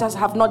 3 quarters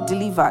have not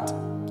delivered.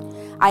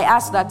 I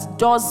ask that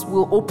doors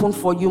will open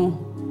for you.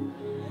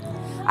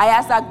 I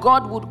ask that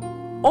God would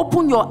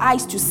open your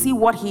eyes to see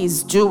what He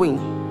is doing.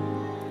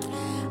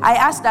 I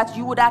ask that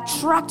you would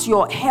attract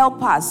your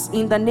helpers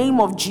in the name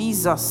of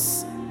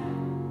Jesus.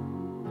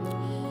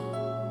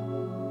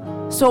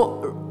 So,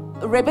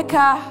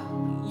 Rebecca,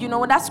 you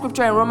know that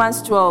scripture in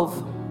Romans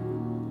 12,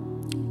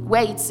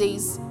 where it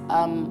says,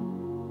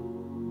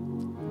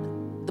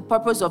 the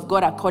purpose of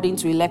God according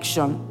to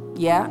election,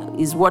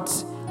 is what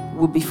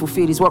will be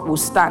fulfilled, is what will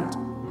stand.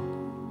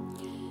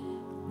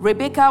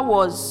 Rebecca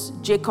was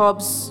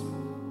Jacob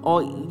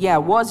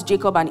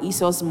and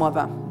Esau's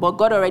mother, but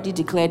God already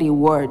declared a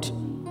word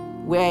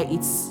where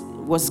it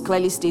was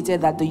clearly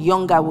stated that the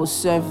older will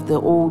serve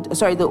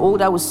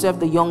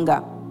the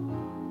younger.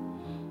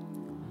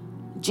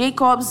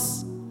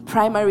 Jacob's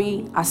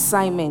primary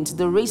assignment,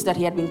 the race that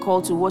he had been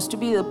called to, was to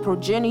be the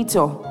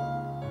progenitor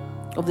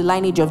of the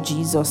lineage of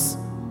Jesus.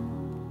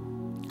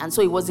 And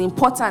so it was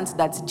important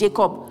that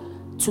Jacob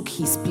took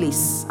his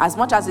place, as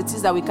much as it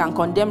is that we can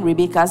condemn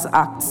Rebecca's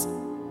acts.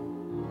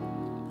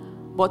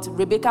 But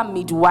Rebecca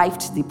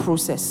midwifed the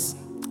process.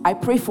 I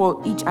pray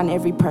for each and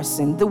every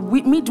person. The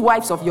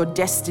midwives of your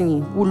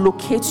destiny will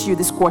locate you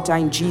this quarter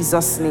in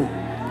Jesus' name.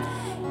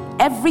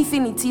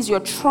 Everything it is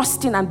you're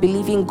trusting and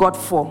believing God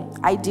for,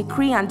 I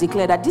decree and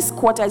declare that this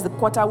quarter is the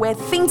quarter where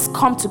things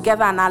come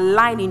together and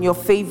align in your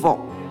favor.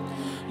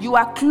 You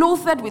are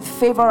clothed with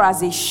favor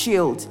as a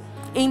shield.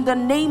 In the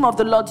name of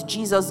the Lord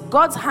Jesus,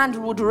 God's hand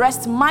would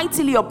rest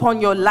mightily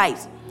upon your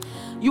life.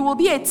 You will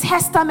be a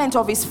testament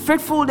of His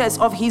faithfulness,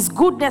 of His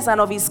goodness,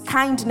 and of His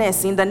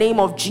kindness in the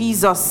name of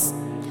Jesus.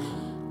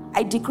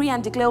 I decree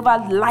and declare over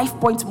Life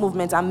Point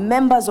movement and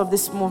members of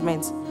this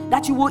movement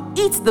that you will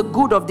eat the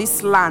good of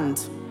this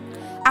land.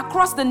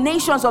 Across the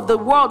nations of the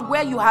world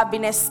where you have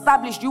been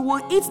established, you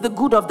will eat the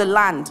good of the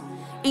land.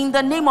 In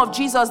the name of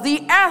Jesus,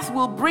 the earth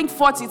will bring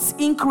forth its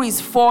increase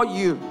for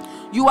you.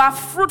 You are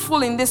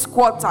fruitful in this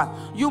quarter.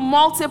 You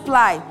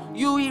multiply.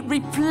 You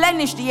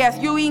replenish the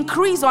earth. You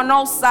increase on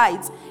all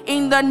sides.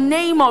 In the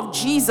name of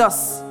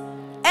Jesus.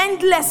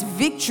 Endless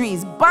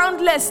victories,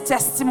 boundless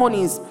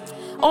testimonies.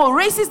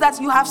 Races that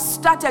you have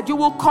started, you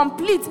will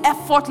complete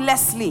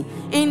effortlessly.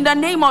 In the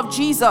name of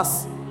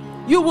Jesus.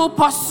 You will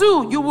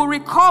pursue. You will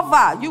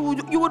recover. You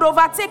would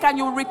overtake and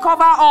you will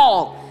recover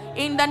all.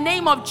 In the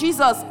name of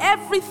Jesus.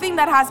 Everything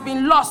that has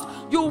been lost,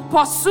 you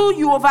pursue,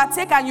 you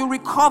overtake, and you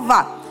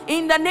recover.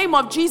 In the name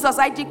of Jesus,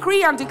 I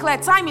decree and declare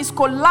time is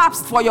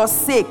collapsed for your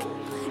sake.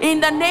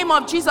 In the name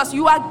of Jesus,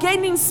 you are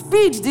gaining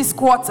speed this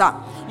quarter.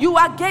 You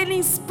are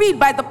gaining speed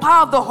by the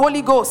power of the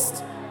Holy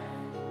Ghost.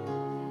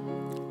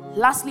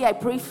 Lastly, I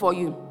pray for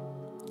you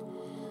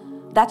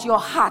that your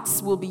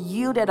hearts will be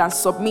yielded and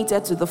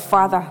submitted to the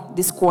Father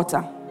this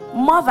quarter,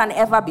 more than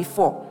ever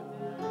before.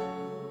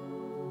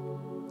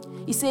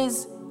 He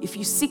says, if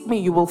you seek me,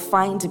 you will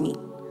find me.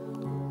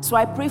 So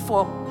I pray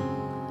for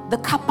the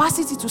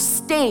capacity to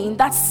stay in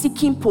that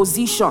seeking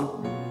position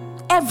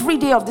every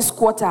day of this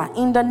quarter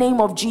in the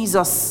name of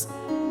Jesus.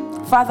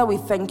 Father, we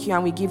thank you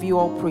and we give you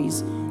all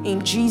praise.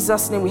 In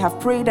Jesus' name we have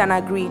prayed and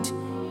agreed.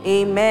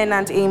 Amen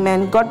and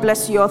amen. God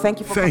bless you all. Thank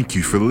you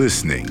for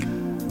listening.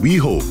 We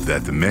hope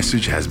that the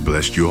message has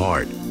blessed your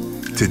heart.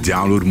 To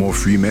download more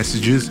free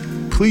messages,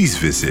 please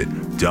visit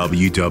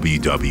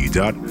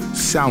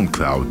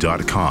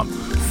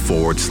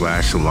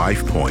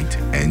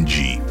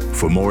www.soundcloud.com/LifePointNG.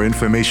 For more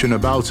information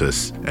about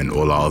us and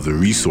all our other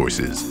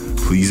resources,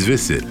 please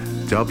visit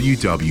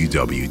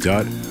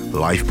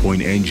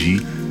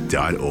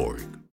www.lifepointng.org.